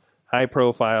most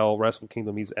high-profile Wrestle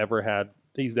Kingdom he's ever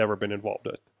been involved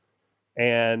with.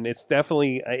 And it's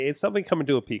definitely coming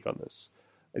to a peak on this.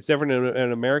 It's definitely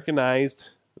an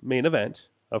Americanized main event,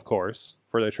 of course,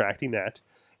 for attracting that.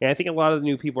 And I think a lot of the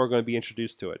new people are going to be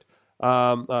introduced to it.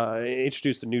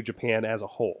 Introduced to New Japan as a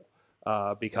whole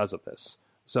because of this.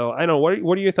 So I don't know,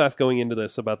 what are your thoughts going into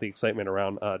this about the excitement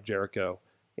around Jericho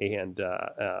and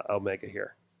Omega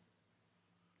here?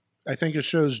 I think it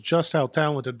shows just how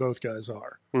talented both guys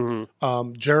are.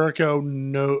 Mm-hmm.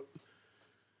 Jericho,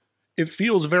 it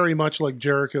feels very much like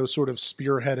Jericho sort of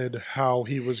spearheaded how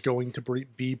he was going to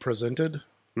be presented,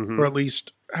 or at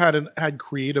least had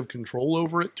creative control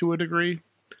over it to a degree.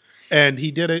 And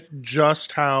he did it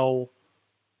just how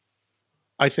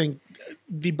I think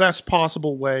the best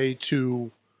possible way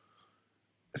to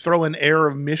throw an air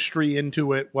of mystery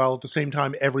into it while at the same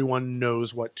time everyone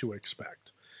knows what to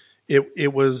expect.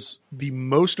 It was the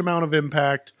most amount of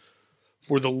impact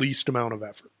for the least amount of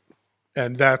effort.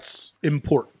 And that's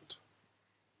important.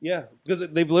 Yeah, because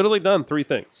they've literally done 3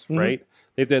 things, Mhm. right?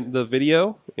 They've done the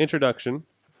video introduction.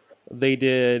 They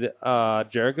did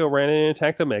Jericho ran in and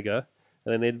attacked Omega,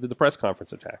 and then they did the press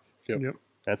conference attack. Yep.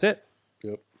 That's it.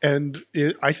 And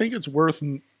I think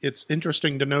it's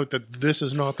interesting to note that this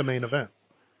is not the main event.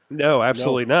 No,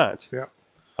 absolutely not. Yeah.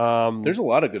 There's a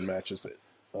lot of good matches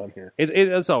on here.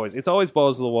 It's always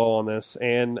balls to the wall on this,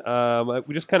 and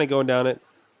we just kind of going down it.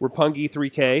 Roppongi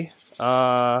 3K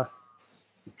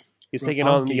is taking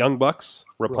on the Young Bucks.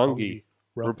 Roppongi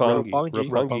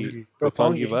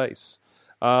Vice.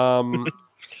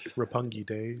 Roppongi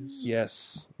days.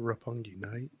 Yes. Roppongi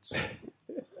nights.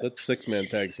 That 6-man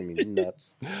tag's gonna be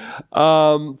nuts.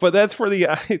 But that's for the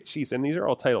jeez, and these are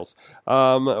all titles.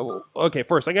 Okay,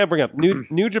 first I gotta bring up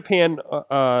New Japan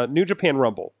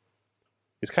Rumble.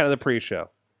 It's kind of the pre-show.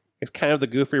 It's kind of the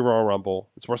goofy Royal Rumble.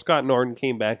 It's where Scott Norton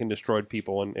came back and destroyed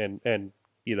people and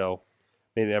you know,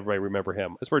 made everybody remember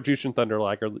him. It's where Jushin Thunder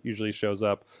Liger usually shows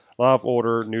up. A lot of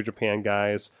older New Japan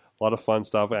guys. A lot of fun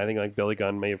stuff. I think like Billy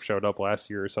Gunn may have showed up last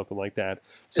year or something like that.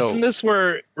 So, isn't this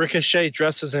where Ricochet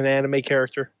dressed as an anime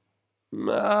character?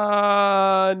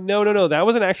 No. That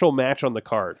was an actual match on the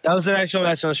card. That was an actual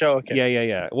match on the show. Okay.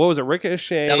 Yeah. What was it?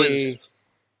 Ricochet.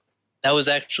 That was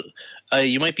actually.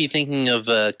 You might be thinking of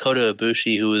Kota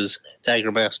Ibushi, who was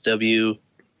Tiger Mask W,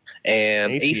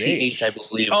 and ACH, I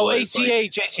believe. Oh, was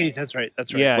ACH, that's right.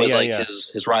 Yeah, was yeah.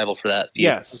 his rival for that feud.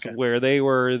 Yes, okay. Where they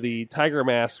were the Tiger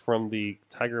Mask from the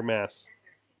Tiger Mask.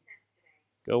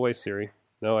 Go away, Siri.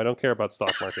 No, I don't care about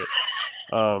stock market.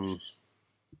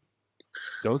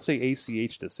 Don't say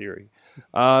ACH to Siri.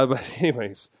 But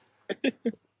anyways,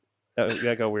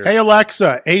 that got weird. Hey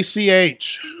Alexa,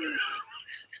 ACH.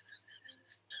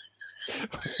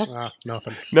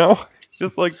 Nothing. No,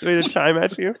 just like throwing a chime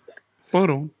at you.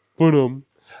 Boom.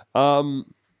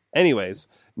 Anyways,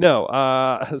 no.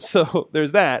 So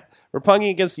there's that. Roppongi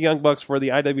against the Young Bucks for the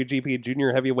IWGP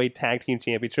Junior Heavyweight Tag Team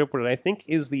Championship, which I think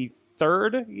is the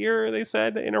 3rd year they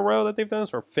said in a row that they've done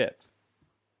this, or 5th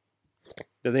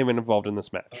that they've been involved in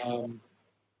this match. I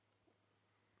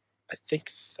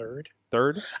think 3rd.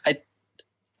 3rd?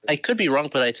 I could be wrong,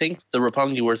 but I think the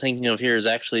Roppongi we're thinking of here is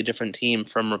actually a different team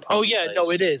from Roppongi. Oh yeah, Vice.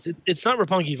 no, it is. It's not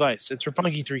Roppongi Vice. It's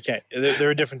Roppongi 3K. They're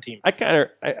a different team. I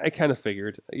kind of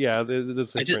figured. Yeah,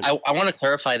 I want to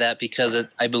clarify that because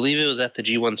I believe it was at the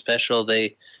G1 special.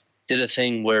 They did a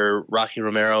thing where Rocky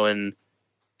Romero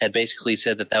had basically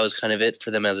said that was kind of it for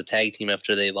them as a tag team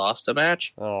after they lost a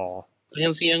match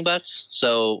against the Young Bucks.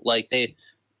 So like they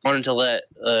wanted to let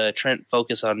Trent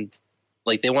focus on.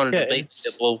 Like, they wanted to make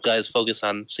both guys focus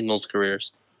on singles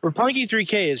careers. Roppongi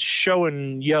 3K is Show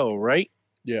and Yo, right?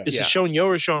 Yeah. Is it Show and Yo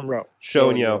or Show and Ro? Show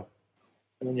and Yo.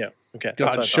 Show and Yo. Okay.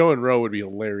 God, Show and Row would be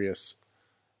hilarious.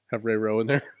 Have Ray Rowe in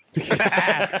there. Ray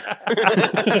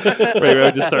Rowe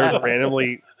just starts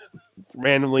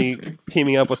randomly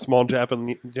teaming up with small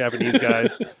Japanese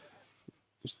guys,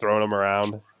 just throwing them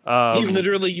around. He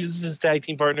literally uses his tag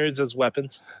team partners as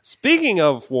weapons. Speaking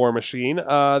of War Machine,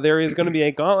 there is going to be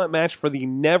a gauntlet match for the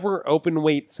Never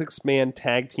Openweight 6-man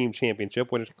Tag Team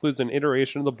Championship, which includes an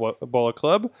iteration of the Bullet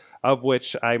Club, of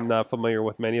which I'm not familiar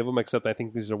with many of them, except I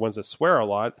think these are ones that swear a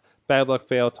lot. Bad Luck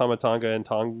Fail, Tomatonga, and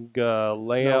Tonga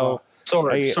Leo.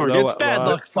 Sorry, it's Bad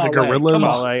Luck Fale. The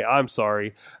Gorillas. I'm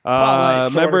sorry.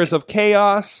 Members of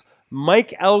Chaos,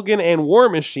 Mike Elgin, and War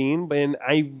Machine,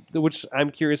 which I'm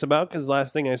curious about because the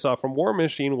last thing I saw from War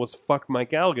Machine was fuck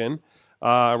Mike Elgin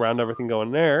around everything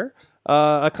going there.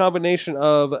 A combination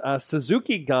of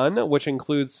Suzuki Gun, which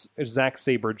includes Zack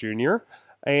Sabre Jr.,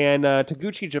 and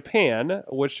Taguchi Japan,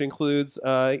 which includes,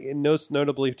 most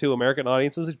notably to American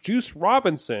audiences, Juice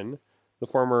Robinson, the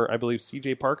former, I believe,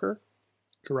 CJ Parker.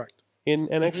 Correct. In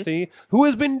NXT, who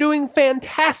has been doing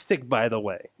fantastic, by the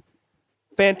way.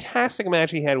 Fantastic match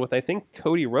he had with, I think,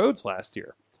 Cody Rhodes last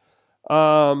year.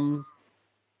 Cody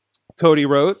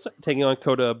Rhodes taking on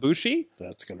Kota Ibushi.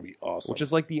 That's going to be awesome. Which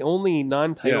is like the only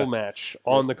non-title match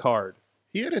on the card.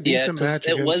 He had a decent match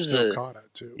against Okada,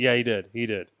 too. Yeah, he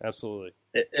did. Absolutely.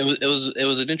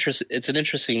 It's an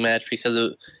interesting match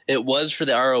because it was for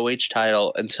the ROH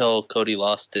title until Cody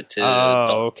lost it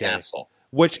to Castle.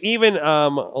 Which even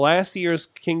last year's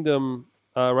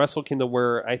Wrestle Kingdom,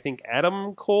 where I think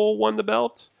Adam Cole won the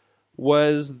belt,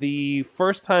 was the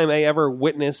first time I ever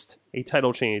witnessed a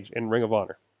title change in Ring of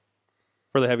Honor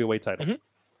for the heavyweight title.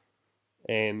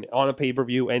 And on a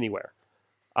pay-per-view anywhere.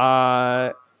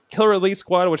 Killer Elite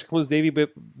Squad, which includes Davey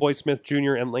Boy Smith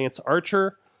Jr. and Lance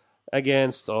Archer,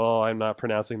 against, I'm not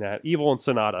pronouncing that, Evil and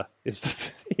Sonata is the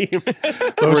team.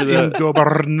 Los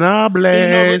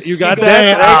Ingobernables. You got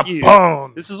that? Thank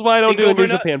you. This is why I don't do a New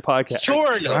Japan podcast.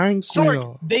 Sorry.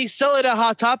 They sell it at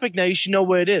Hot Topic now. You should know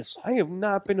what it is. I have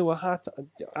not been to a Hot Topic.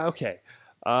 Okay.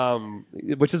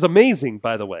 Which is amazing,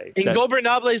 by the way.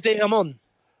 Ingobernables de Jamon.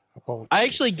 I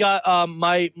actually got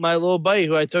my little buddy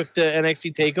who I took to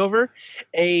NXT TakeOver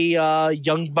a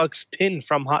Young Bucks pin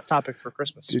from Hot Topic for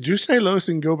Christmas. Did you say Los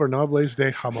Ingobernables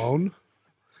de Jamon?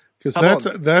 Because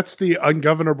Hapon. that's the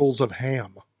Ungovernables of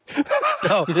ham.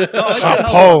 No, I said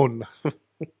Hapon.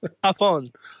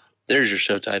 Hapon. There's your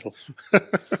show title.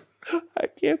 I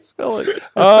can't spell it.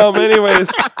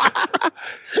 Anyways,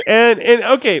 and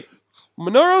okay,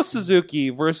 Minoru Suzuki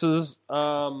versus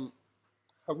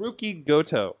Haruki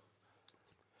Goto.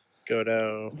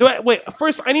 Goto.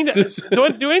 First, I need to.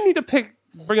 Do I need to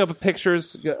bring up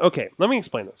pictures? Okay, let me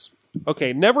explain this.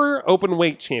 Okay, Never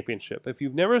Openweight Championship. If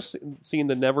you've never seen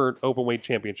the Never Openweight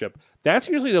Championship, that's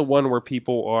usually the one where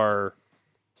people are.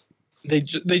 They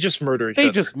just murder each other.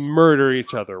 They just murder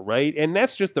each other, right? And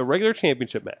that's just the regular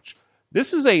championship match.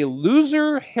 This is a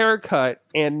loser haircut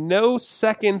and no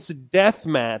seconds death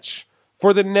match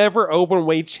for the Never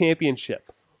Openweight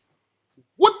Championship.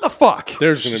 What the fuck?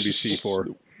 There's going to be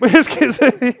C4.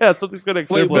 Yeah, something's going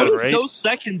to Wait, explode, what is right? no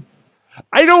second?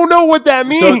 I don't know what that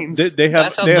means. So they That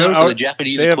have sounds they have like our, the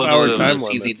Japanese they have our equivalent of time a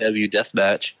limits. CZW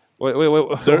deathmatch. Wait,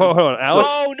 hold on, Alex.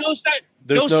 Oh,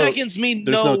 There's no seconds mean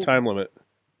There's no. no time limit.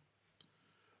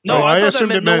 No, Oh, I I thought that assumed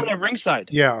meant it no meant- one at ringside.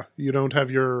 Yeah, you don't have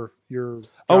your.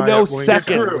 Oh, guy no at ringside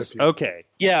seconds. with you. Okay.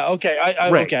 Yeah, okay.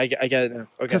 Right. Okay, I get it now. Okay.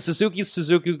 Because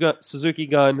Suzuki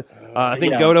Gun. I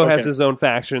think Yeah, Goto has okay. his own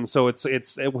faction, so it's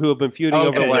who have been feuding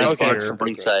over the Okay, last okay. year. From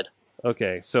ringside.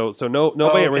 Okay, so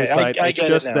nobody at Okay, ringside. I It's get it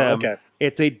just now, them. okay.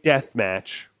 It's a death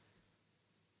match.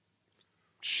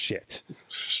 Shit.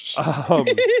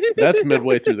 That's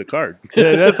midway through the card.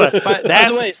 That's By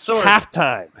the way, Sorg.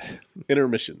 halftime.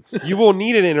 Intermission. You will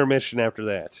need an intermission after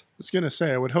that. I was gonna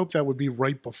say, I would hope that would be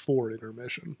right before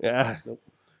intermission. Yeah, You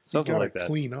something gotta like that.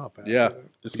 clean up. After Yeah, that.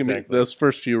 it's gonna Exactly. be those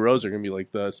first few rows are gonna be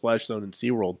like the Splash Zone in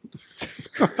SeaWorld.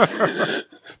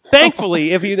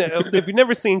 Thankfully, if you've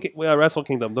never seen Wrestle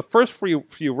Kingdom, the first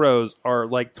few rows are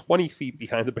like 20 feet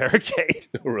behind the barricade.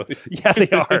 Really? Yeah, they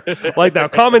are. Like the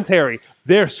commentary,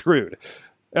 they're screwed.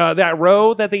 That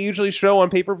row that they usually show on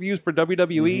pay-per-views for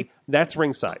WWE, that's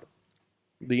ringside,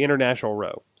 the international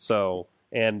row. So,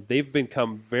 and they've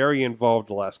become very involved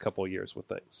the last couple of years with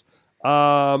things.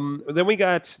 Then we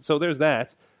got, so there's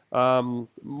that.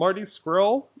 Marty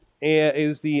Scurll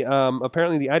is the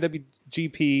apparently the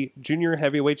IWGP Junior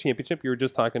Heavyweight Championship. You were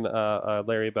just talking,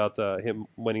 Larry, about him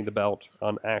winning the belt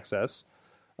on Access.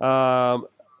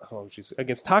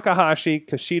 Against Takahashi,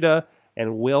 Kushida,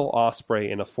 and Will Ospreay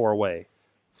in a 4-way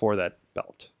for that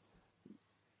belt.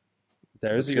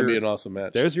 It's gonna be an awesome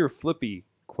match. There's your Flippy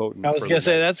quote. I was gonna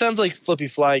say that sounds like Flippy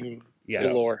flying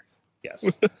Yes. galore.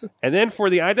 Yes. And then for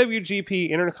the IWGP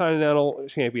Intercontinental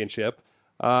Championship,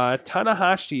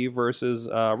 Tanahashi versus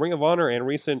Ring of Honor and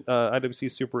recent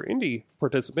IWC Super Indie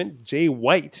participant Jay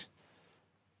White.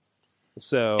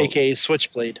 So, AKA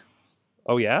Switchblade.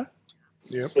 oh yeah,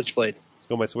 Yep. Switchblade. let's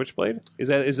go by Switchblade. Is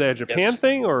that a Japan Yes.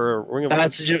 thing or a Ring of Honor?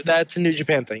 That's a New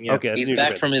Japan thing. Yeah. Okay, that's He's New back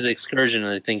Japan. from his excursion,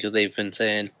 I think they've been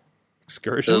saying.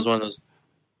 Excursion. So it was one of those.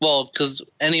 Well, because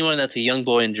anyone that's a young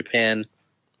boy in Japan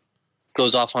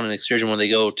goes off on an excursion when they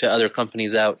go to other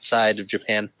companies outside of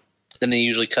Japan. Then they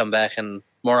usually come back, and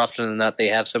more often than not, they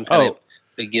have some kind of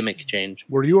a gimmick change.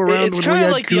 Were you around It's when we kind had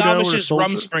of like the Kudo or Amish's Soldier?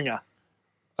 Rumspringer.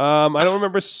 I don't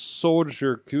remember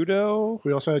Soldier Kudo.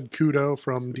 We also had Kudo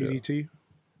from DDT.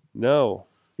 No.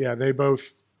 Yeah, they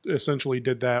both essentially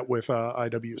did that with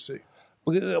IWC.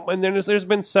 And then there's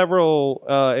been several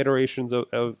iterations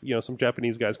of some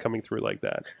Japanese guys coming through like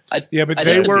that. Yeah, but I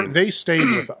they think- they stayed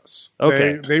with us.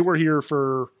 Okay. They were here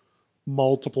for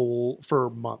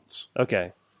months.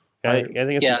 Okay. I think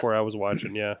it's Yeah. before I was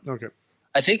watching. Yeah. Okay.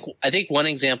 I think one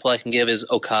example I can give is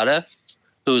Okada,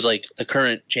 who's like the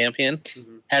current champion,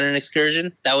 had an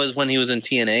excursion. That was when he was in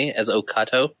TNA as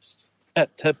Okato.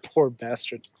 That poor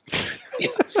bastard.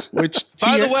 Which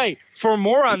By the way, for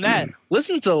more on that,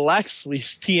 listen to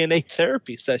Laxley's TNA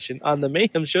therapy session on the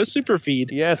Mayhem Show Superfeed.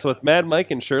 Yes, with Mad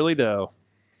Mike and Shirley Doe.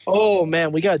 Oh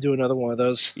man, we got to do another one of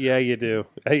those. Yeah, you do.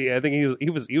 I think he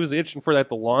was itching for that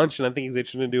to launch, and I think he's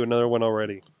itching to do another one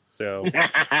already. So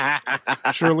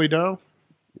Shirley Doe.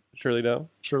 Shirley Doe.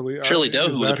 Shirley Doe, is who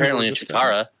was that who apparently we're in discussing?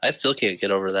 Chikara. I still can't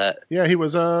get over that. Yeah, he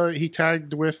was. He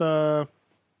tagged with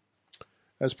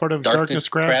as part of Darkness Darkness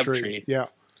Crabtree. Crabtree. Yeah,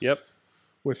 Yep.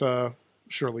 with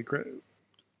Shirley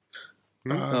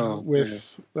Oh,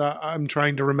 with I'm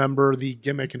trying to remember the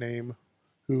gimmick name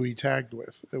who he tagged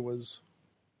with. It was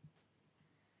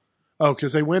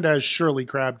because they went as Shirley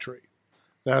Crabtree.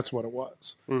 That's what it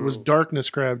was. It was Darkness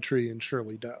Crabtree and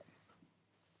Shirley Doe.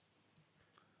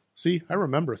 See, I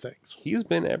remember things. He's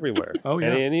been everywhere. Oh,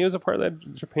 yeah. and he was a part of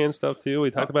that Japan stuff too. We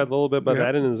talked about a little bit about Yeah.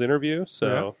 that in his interview.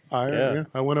 So I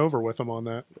went over with him on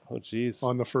that Oh, jeez.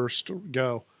 on the first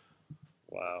go.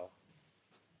 Wow.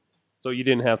 So you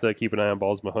didn't have to keep an eye on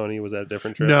Balls Mahoney? Was that a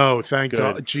different trip? No, thank Good.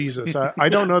 God. Jesus. I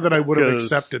don't know that I would have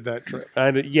 'Cause- accepted that trip.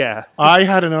 Yeah. I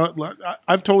had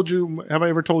I've told you, have I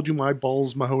ever told you my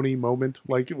Balls Mahoney moment?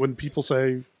 Like when people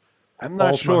say, I'm not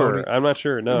Balls sure. Mahoney. I'm not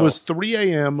sure. No. It was 3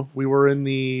 a.m. We were in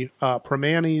the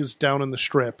Primanti's down in the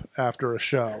Strip after a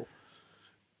show.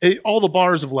 All the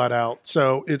bars have let out,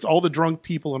 so it's all the drunk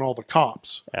people and all the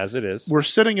cops. As it is. We're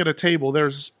sitting at a table.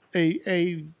 There's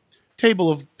a table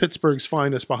of Pittsburgh's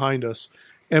finest behind us,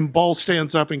 and Ball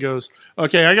stands up and goes,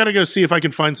 "Okay, I got to go see if I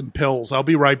can find some pills. I'll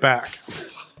be right back."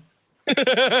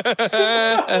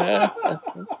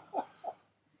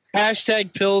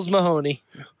 Hashtag Pills Mahoney.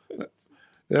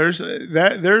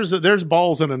 There's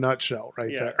Balls in a nutshell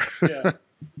right there.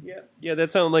 Yeah,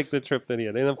 that sounded like the trip that he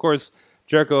had. And of course,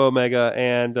 Jericho Omega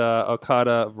and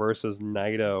Okada versus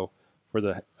Naito for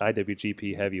the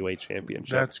IWGP Heavyweight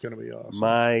Championship. That's going to be awesome.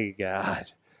 My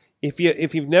God.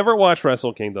 If you've never watched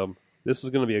Wrestle Kingdom, this is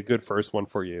going to be a good first one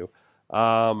for you.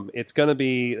 It's going to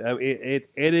be it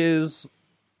is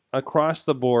across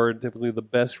the board typically the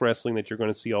best wrestling that you're going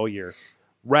to see all year.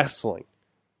 Wrestling,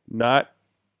 not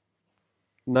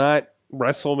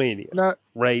WrestleMania, Not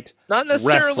necessarily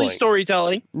Wrestling.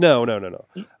 storytelling. No.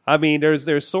 I mean,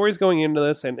 there's stories going into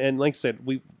this, and like I said,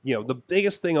 the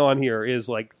biggest thing on here is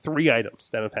like 3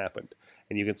 items that have happened,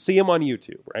 and you can see them on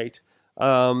YouTube, right?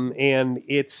 And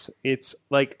it's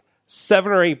like $7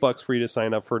 or $8 for you to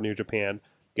sign up for New Japan.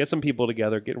 Get some people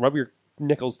together, rub your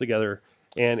nickels together,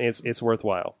 and it's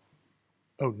worthwhile.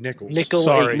 Oh, Nichols.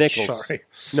 Sorry. Nickels. Sorry.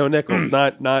 No, Nickels,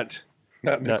 not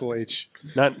Nickel H.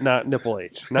 not Nipple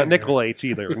H, not Nickel H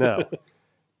either. No,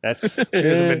 that's She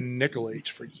hasn't been Nickel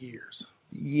H for years.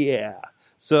 yeah.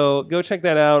 So go check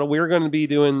that out. We're going to be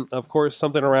doing, of course,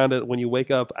 something around it when you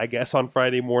wake up, I guess, on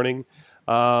Friday morning.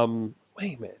 Wait a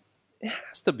minute. It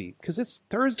has to be because it's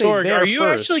Thursday. Sorg, there are you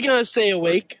first. actually going to stay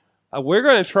awake? We're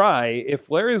going to try. If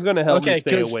Larry's going to help me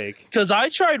stay awake. Because I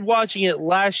tried watching it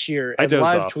last year I and dozed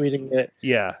live off. tweeting it,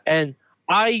 Yeah. and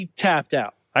I tapped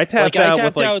out. I tapped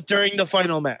out during the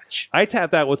final match. I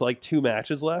tapped out with like 2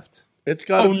 matches left. It's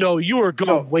got. Oh no, you were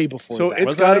going way before. So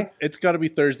that. it's got to be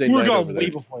Thursday you were night going over way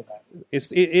there. before that.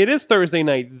 It is Thursday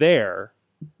night there,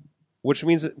 which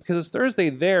means because it's Thursday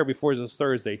there before it's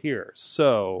Thursday here.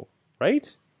 So,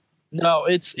 right? No,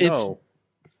 it's No,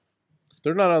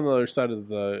 they're not on the other side of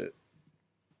the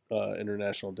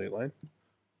international date line.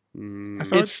 I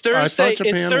thought, it's Thursday. I thought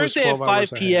Japan It's was Thursday at 12 hours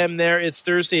 5 p.m. there. It's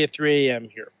Thursday at 3 a.m.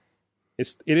 here.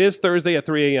 It is Thursday at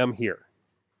 3 a.m. here.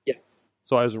 Yeah.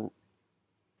 So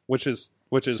which is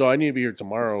So I need to be here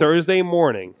tomorrow. Thursday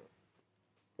morning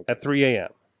at 3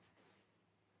 a.m.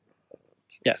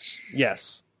 Yes.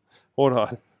 Yes. Hold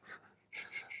on.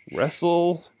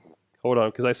 Hold on,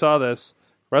 because I saw this.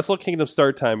 Wrestle Kingdom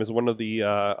start time is one of the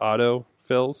auto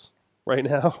fills right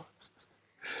now.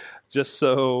 Just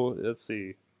so, let's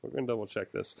see. We're going to double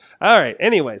check this. All right.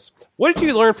 Anyways, what did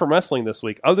you learn from wrestling this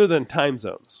week other than time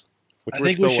zones? Which I we're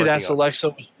think still we should working ask on?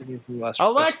 Alexa.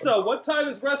 Alexa, what time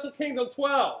is Wrestle Kingdom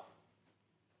 12?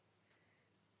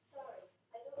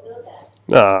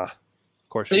 Of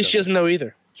course At least she doesn't know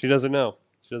either. She doesn't know.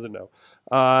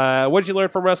 What did you learn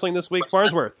from wrestling this week,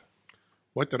 Farnsworth?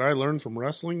 What did I learn from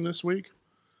wrestling this week?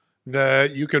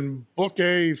 That you can book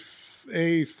a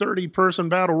 30-person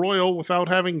battle royal without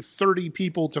having 30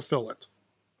 people to fill it.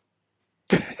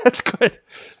 That's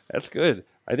good.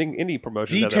 I think indie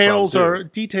promotions Details have that problem,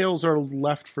 details are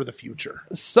left for the future.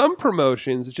 too. Some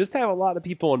promotions just have a lot of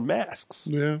people in masks.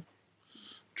 Yeah,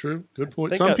 true. Good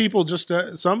point.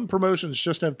 Think Some promotions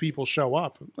just have people show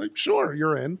up. Like, sure,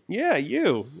 you're in. Yeah,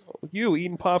 you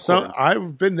eating popcorn.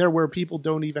 I've been there where people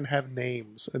don't even have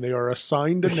names, and they are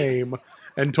assigned a name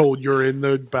and told you're in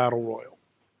the battle royal.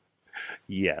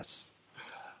 Yes.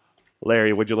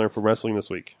 Larry, what'd you learn from wrestling this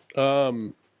week?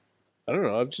 I don't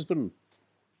know. I've just been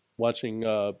watching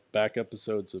back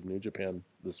episodes of New Japan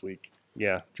this week,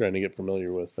 Yeah. trying to get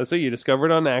familiar with. Let's say you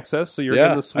discovered on Access, so you're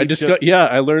getting the sweet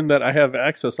I learned that I have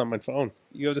access on my phone.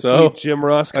 you have the So, sweet Jim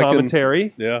Ross I can-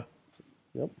 commentary. Yeah.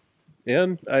 Yep.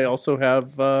 And I also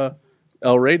have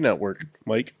El Rey Network,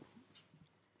 Mike.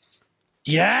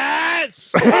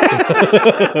 Yes.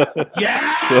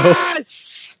 yes. So-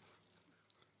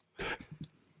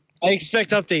 I expect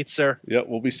updates, sir. Yep,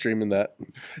 we'll be streaming that.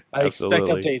 I Absolutely.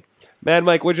 expect updates. Mad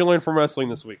Mike, what'd you learn from wrestling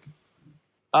this week?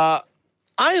 I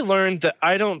learned that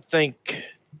I don't think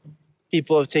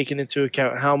people have taken into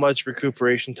account how much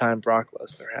recuperation time Brock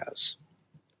Lesnar has.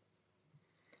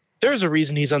 There's a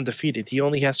reason he's undefeated. He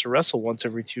only has to wrestle once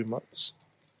every 2 months.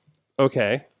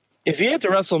 Okay. If he had to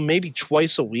wrestle maybe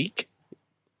twice a week,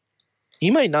 he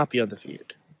might not be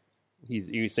undefeated.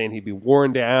 He's saying he'd be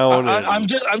worn down.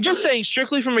 I'm just saying,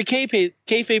 strictly from a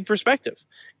kayfabe perspective,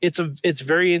 it's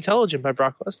very intelligent by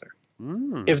Brock Lesnar.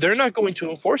 If they're not going to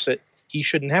enforce it, he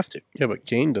shouldn't have to. Yeah, but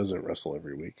Kane doesn't wrestle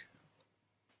every week.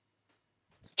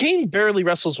 Kane barely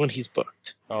wrestles when he's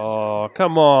booked. Oh,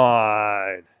 come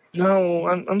on. No,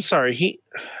 I'm sorry.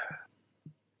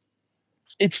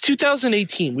 It's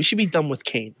 2018. We should be done with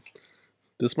Kane.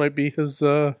 This might be his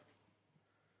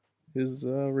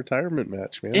retirement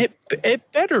match, man.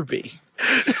 It better be.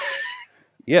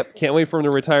 Yep, can't wait for him to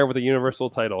retire with a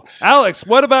Universal title. Alex,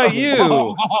 what about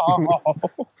you?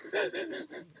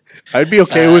 I'd be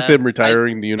okay with him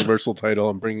retiring the Universal title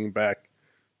and bringing back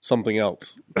something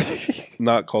else,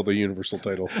 not called the Universal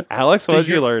title. Alex, what did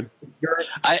you learn?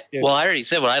 I already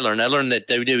said what I learned. I learned that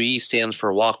WWE stands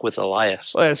for Walk with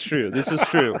Elias. Well, that's true. This is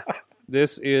true.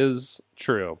 This is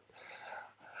true.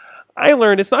 I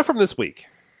learned, it's not from this week,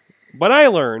 but I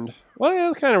learned, well,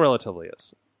 yeah, it kind of relatively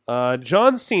is.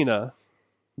 John Cena,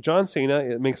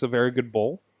 it makes a very good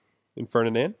bull in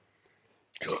Ferdinand.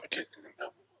 Good.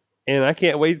 And I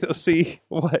can't wait to see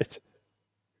what.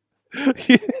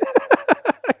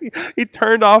 He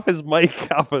turned off his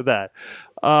mic off of that.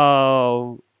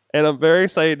 And I'm very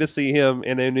excited to see him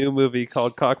in a new movie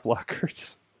called Cock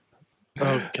Blockers.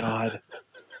 Oh, God.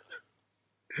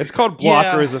 It's called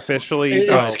Blockers officially.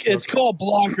 It's called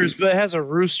Blockers, but it has a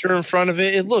rooster in front of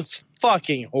it. It looks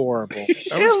fucking horrible.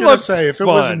 I was going to say, if it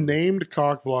was named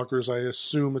Cock Blockers, I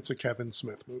assume it's a Kevin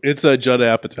Smith movie. It's a Judd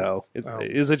Apatow.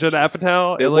 Is it Judd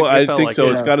Apatow? I think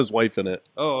so. It's got his wife in it.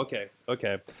 Oh,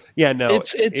 okay. Yeah, no.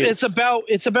 It's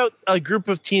about a group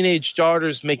of teenage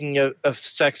daughters making a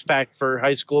sex pact for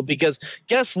high school, because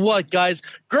guess what, guys?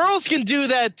 Girls can do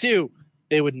that too.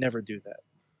 They would never do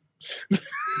that.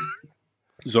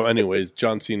 So anyways,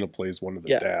 John Cena plays one of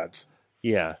the dads.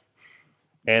 Yeah.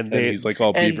 And he's like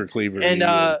all beaver cleaver. And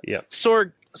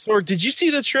Sorg, did you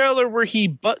see the trailer where he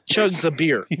butt chugs a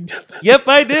beer? Yep,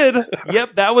 I did.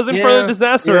 Yep, that was in front of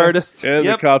Disaster Artist. And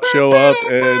the cops show up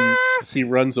and he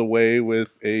runs away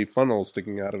with a funnel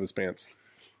sticking out of his pants.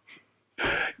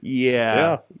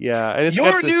 Yeah. And it's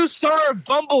your new star of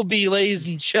Bumblebee, ladies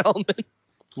and gentlemen.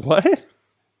 What?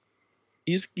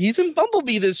 He's in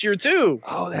Bumblebee this year too.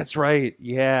 Oh, that's right.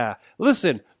 Yeah.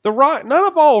 Listen, The Rock. None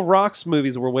of all Rock's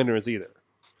movies were winners either.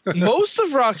 Most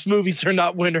of Rock's movies are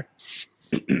not winners.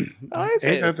 Ain't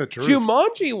that the truth?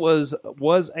 Jumanji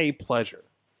was a pleasure.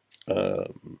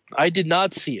 I did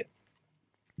not see it.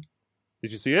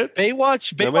 Did you see it?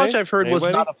 Baywatch, I've heard was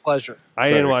not a pleasure. I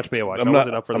didn't watch Baywatch. I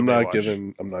wasn't up for the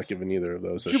Baywatch. I'm not giving either of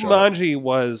those a Jumanji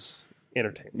was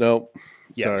entertaining. Nope.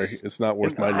 Yes. Sorry, it's not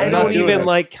worth my. I don't even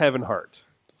like Kevin Hart.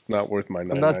 It's not worth my.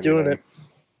 I'm not doing it.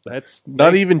 That's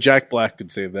not even Jack Black could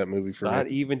save that movie for me. Not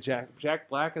even Jack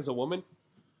Black as a woman.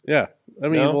 Yeah, I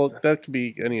mean, well, that could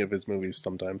be any of his movies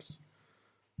sometimes.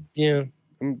 Yeah,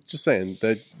 I'm just saying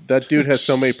that dude has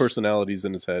so many personalities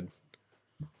in his head.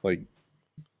 Like,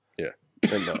 yeah,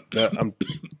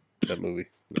 that movie.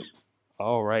 No.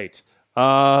 All right.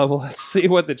 Let's see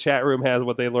what the chat room has,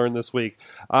 what they learned this week.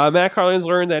 Matt Carlin's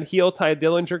learned that heel Ty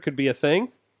Dillinger could be a thing.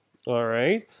 All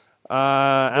right.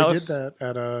 Alex, they did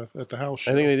that at the house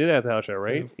show. I think they did that at the house show,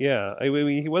 right? Yeah. I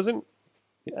mean, he wasn't.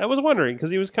 I was wondering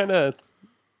because he was kind of.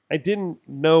 I didn't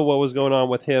know what was going on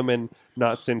with him and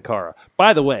not Sin Cara.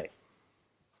 By the way,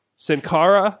 Sin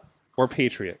Cara or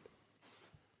Patriot?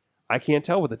 I can't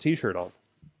tell with the T-shirt on.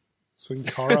 Sin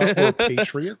Cara or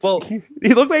Patriot? Well, he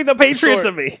looked like the Patriot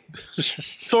to me.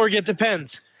 Sorg, it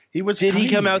depends. Did he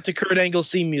come out to Kurt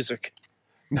Angle's theme music?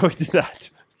 No, he did not.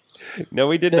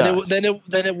 No, he did not. Then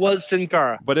it was Sin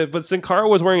Cara. But Sin Cara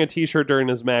was wearing a T-shirt during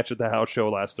his match at the house show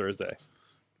last Thursday.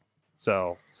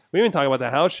 So we didn't talk about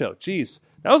the house show. Jeez,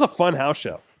 that was a fun house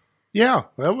show. Yeah,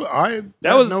 that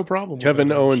was no problem.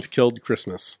 Kevin Owens killed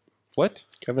Christmas. What?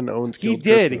 Kevin Owens killed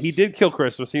Christmas. He did kill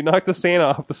Christmas. He knocked the Santa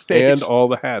off the stage. And all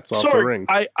the hats off the ring.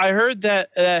 I heard that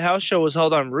house show was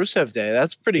held on Rusev Day.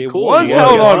 That's pretty cool. It was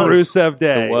held on Rusev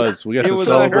Day. It was. We got to was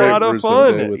celebrate a lot of Rusev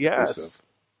fun. Day with yes. Rusev.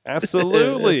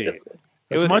 Absolutely.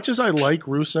 As much as I like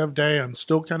Rusev Day, I'm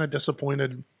still kind of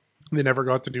disappointed they never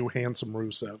got to do Handsome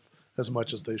Rusev as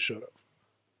much as they should have.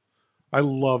 I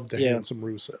love the Handsome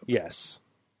Rusev. Yes.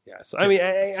 I mean,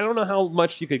 I don't know how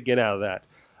much you could get out of that.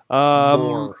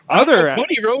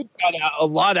 Cody Rhodes got a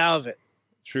lot out of it.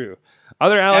 True.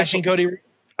 Other Alex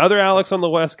on the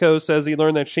West Coast says he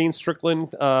learned that Shane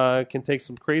Strickland can take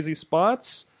some crazy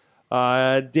spots.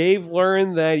 Dave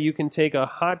learned that you can take a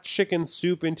hot chicken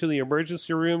soup into the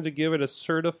emergency room to give it a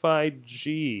certified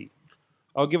G.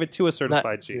 I'll give it to a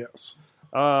certified G. Yes.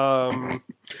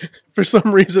 For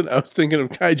some reason, I was thinking of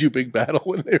Kaiju Big Battle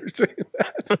when they were saying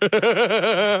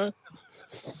that.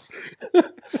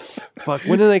 Fuck,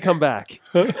 when do they come back?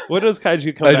 When does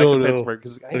Kaiju come I back don't to know. Pittsburgh?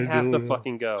 Because I have to don't know.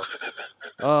 fucking go.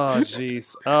 Oh,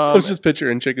 jeez. I was just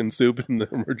picturing chicken soup in the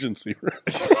emergency room.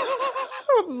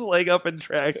 with his leg up in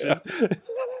traction.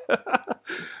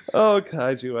 Oh,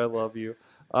 Kaiju, I love you.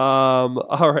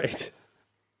 All right.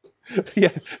 Yeah,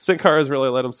 Sin Cara's really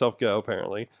let himself go,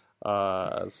 apparently,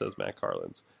 says Matt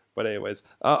Carlins. But anyways.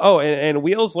 And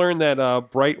Wheels learned that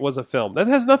Bright was a film. That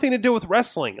has nothing to do with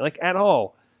wrestling, like, at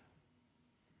all.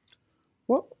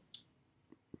 What?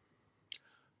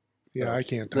 Yeah, I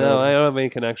can't tell. No, I don't have any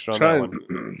connection on that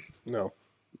one. No.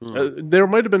 There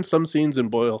might have been some scenes in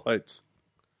Boyle Heights,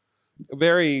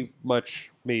 Very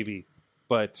much, maybe.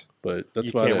 But but that's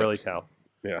you about can't it. really tell.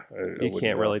 Yeah, I You wouldn't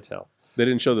can't know. really tell. They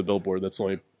didn't show the billboard. That's the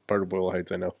only part of Boyle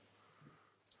Heights I know.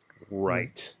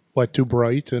 Right. What do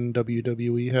Bright and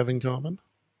WWE have in common?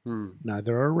 Hmm.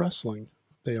 Neither are wrestling.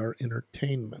 They are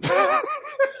entertainment.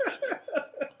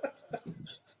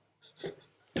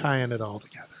 Tying it all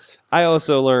together. I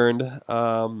also learned,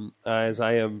 as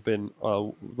I have been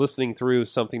listening through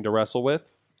Something to Wrestle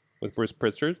with Bruce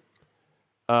Prichard,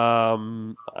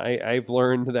 I've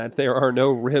learned that there are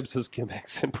no ribs as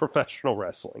gimmicks in professional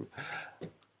wrestling.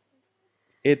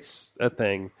 It's a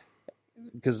thing.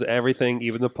 Because everything,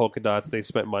 even the polka dots, they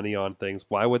spent money on things.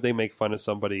 Why would they make fun of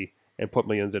somebody and put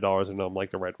millions of dollars into them like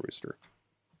the Red Rooster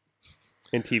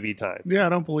in TV time? Yeah, I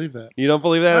don't believe that. You don't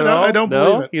believe that at all? I don't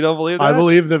No? believe it. You don't believe that? I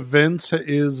believe that Vince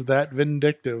is that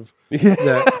vindictive Yeah.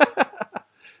 that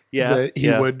Yeah.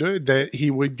 that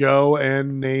he would go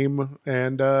and name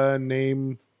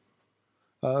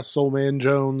Soulman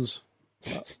Jones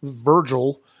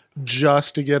Virgil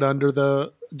just to get under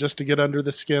the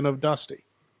skin of Dusty.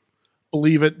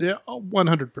 Believe it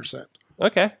 100%.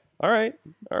 Okay. All right.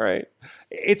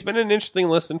 It's been an interesting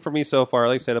listen for me so far.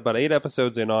 Like I said, about 8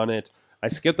 episodes in on it. I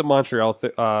skipped the Montreal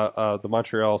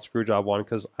Screwjob one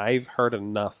because I've heard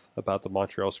enough about the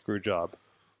Montreal Screwjob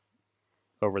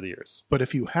over the years. But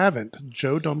if you haven't,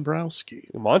 Joe Dombrowski,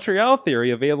 Montreal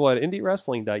Theory available at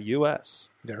indiewrestling.us.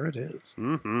 there it is.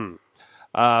 Mm-hmm.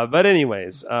 But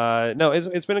anyways, no,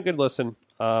 it's been a good listen.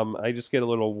 I just get a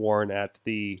little worn at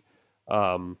the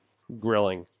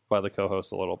grilling by the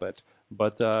co-host a little bit,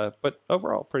 but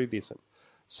overall pretty decent.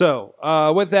 So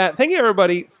with that, thank you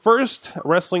everybody. First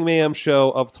Wrestling Mayhem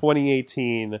show of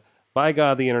 2018. By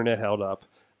God, the internet held up.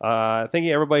 Thank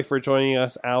you everybody for joining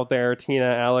us out there. Tina,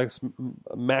 Alex,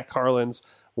 Matt Carlins,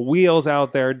 Wheels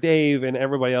out there, Dave, and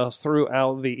everybody else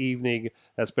throughout the evening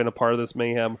that's been a part of this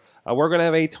Mayhem. We're going to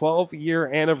have a 12-year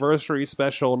anniversary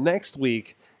special next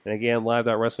week. And again,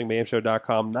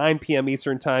 live.wrestlingmayhemshow.com, 9 p.m.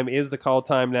 Eastern Time is the call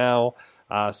time now.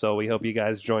 So we hope you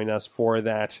guys join us for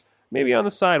that. Maybe on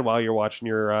the side while you're watching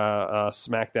your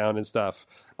SmackDown and stuff.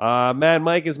 Mad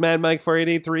Mike is Mad Mike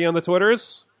 4883 on the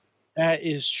Twitters. That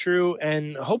is true.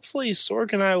 And hopefully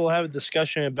Sorg and I will have a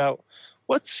discussion about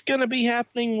what's going to be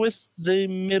happening with the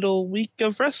middle week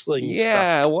of wrestling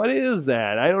Yeah, stuff. what is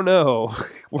that? I don't know.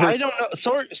 I don't know.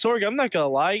 Sorg, I'm not going to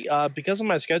lie. Because of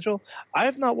my schedule, I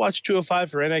have not watched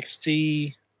 205 for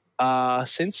NXT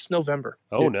since November.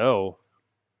 Oh, no.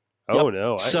 Oh,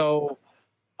 no. So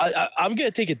I'm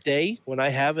going to take a day when I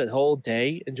have a whole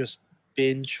day and just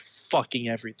binge fucking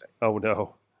everything. Oh,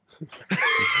 no.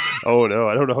 Oh, no.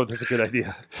 I don't know if that's a good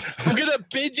idea. I'm going to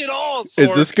binge it all, Sorg.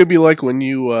 Is this gonna be like when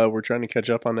you were trying to catch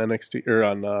up on NXT or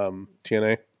on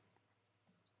TNA?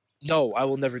 No, I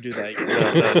will never do that again.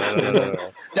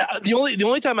 No. Now, the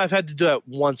only time I've had to do that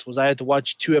once was I had to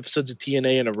watch 2 episodes of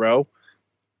TNA in a row.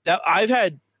 That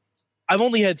I've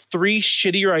only had 3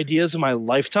 shittier ideas in my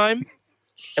lifetime,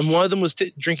 and one of them was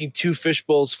drinking 2 fish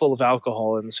bowls full of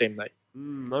alcohol in the same night. I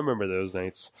remember those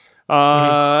nights.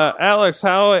 Alex,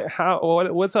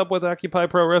 what's up with Occupy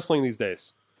Pro Wrestling these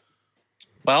days?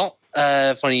 Well,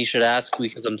 funny you should ask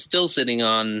because I'm still sitting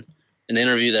on an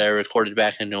interview that I recorded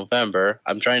back in November.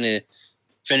 I'm trying to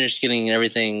finish getting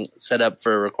everything set up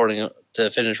for recording to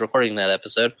finish recording that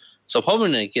episode. So I'm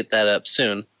hoping to get that up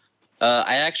soon.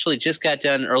 I actually just got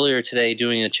done earlier today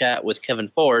doing a chat with Kevin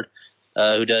Ford,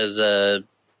 who does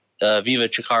Viva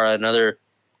Chikara and other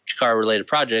Chikara-related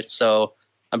projects. So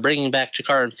I'm bringing back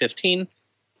Chikara in 15.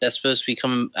 That's supposed to be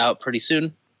coming out pretty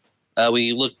soon.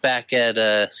 We looked back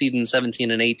at season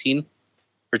 17 and 18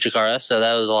 for Chikara, so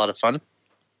that was a lot of fun.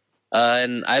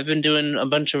 And I've been doing a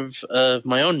bunch of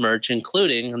my own merch,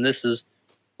 including, and this is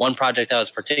one project I was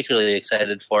particularly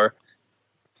excited for,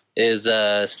 is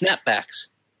snapbacks,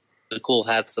 the cool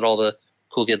hats that all the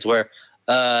cool kids wear.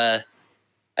 I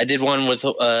did one with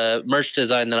merch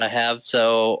design that I have,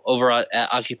 so over at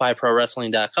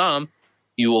OccupyProWrestling.com,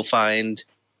 you will find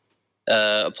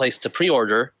a place to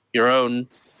pre-order your own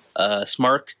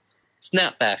Smark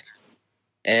snapback.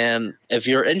 And if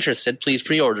you're interested, please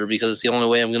pre-order because it's the only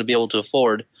way I'm going to be able to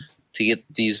afford to get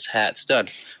these hats done.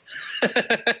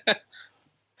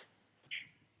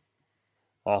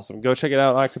 Awesome. Go check it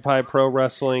out,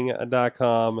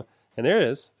 OccupyProWrestling.com. And there it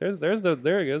is. There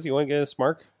it goes. You want to get a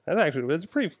Smark? That's a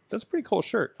pretty cool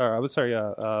shirt. I was sorry.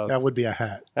 That would be a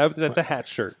hat. That's a hat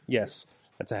shirt. Yes,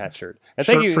 that's a hat shirt. And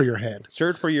Shirt thank you for your head.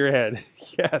 Shirt for your head.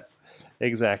 Yes,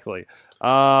 exactly.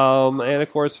 And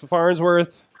of course,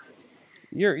 Farnsworth,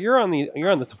 you're on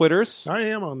the Twitters. I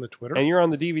am on the Twitter. And you're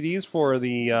on the DVDs for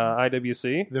the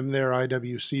IWC. Them there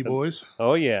IWC boys.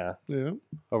 Oh yeah. Yeah.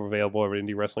 Available over at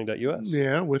IndieWrestling.us.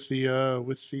 Yeah, with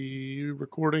the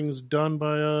recordings done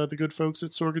by the good folks at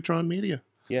Sorgatron Media.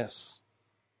 Yes.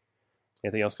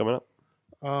 Anything else coming up?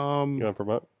 You want to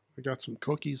promote? I got some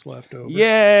cookies left over.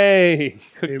 Yay!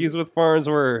 Cookies with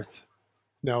Farnsworth.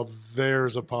 Now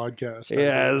there's a podcast.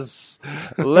 Yes.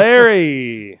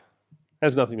 Larry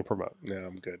has nothing to promote. Yeah,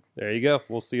 I'm good. There you go.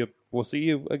 We'll see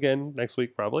you again next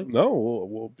week, probably. No,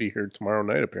 we'll be here tomorrow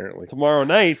night, apparently. Tomorrow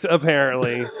night,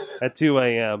 apparently, at 2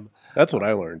 a.m. That's what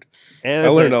I learned. And I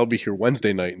learned I'll be here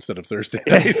Wednesday night instead of Thursday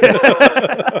night.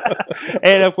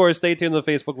 And, of course, stay tuned to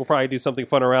Facebook. We'll probably do something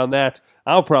fun around that.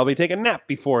 I'll probably take a nap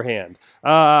beforehand.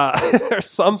 Or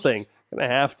something. Gonna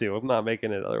have to. I'm not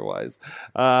making it otherwise.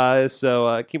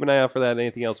 So keep an eye out for that.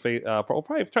 Anything else? We'll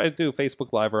probably try to do a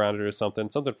Facebook Live around it or something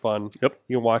fun. Yep.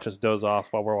 You can watch us doze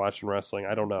off while we're watching wrestling.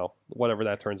 I don't know. Whatever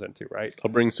that turns into, right?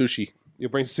 I'll bring sushi.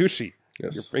 You'll bring sushi.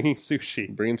 Yes. You're bringing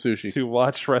sushi. Bringing sushi. To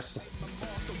watch wrestling.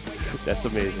 That's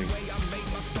amazing.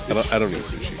 I don't eat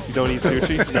sushi. You don't eat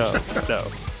sushi? No.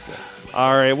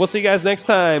 All right. We'll see you guys next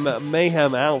time.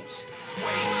 Mayhem out.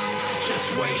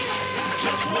 Just wait.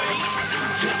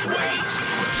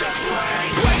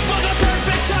 Wait for the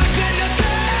perfect time, then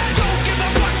attack. Don't give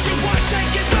up what you want,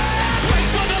 take it back. Wait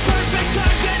for the perfect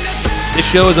time, then attack. This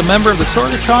show is a member of the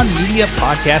Sorgatron Media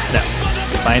Podcast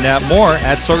Network. Find out more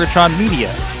at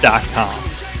sorgatronmedia.com.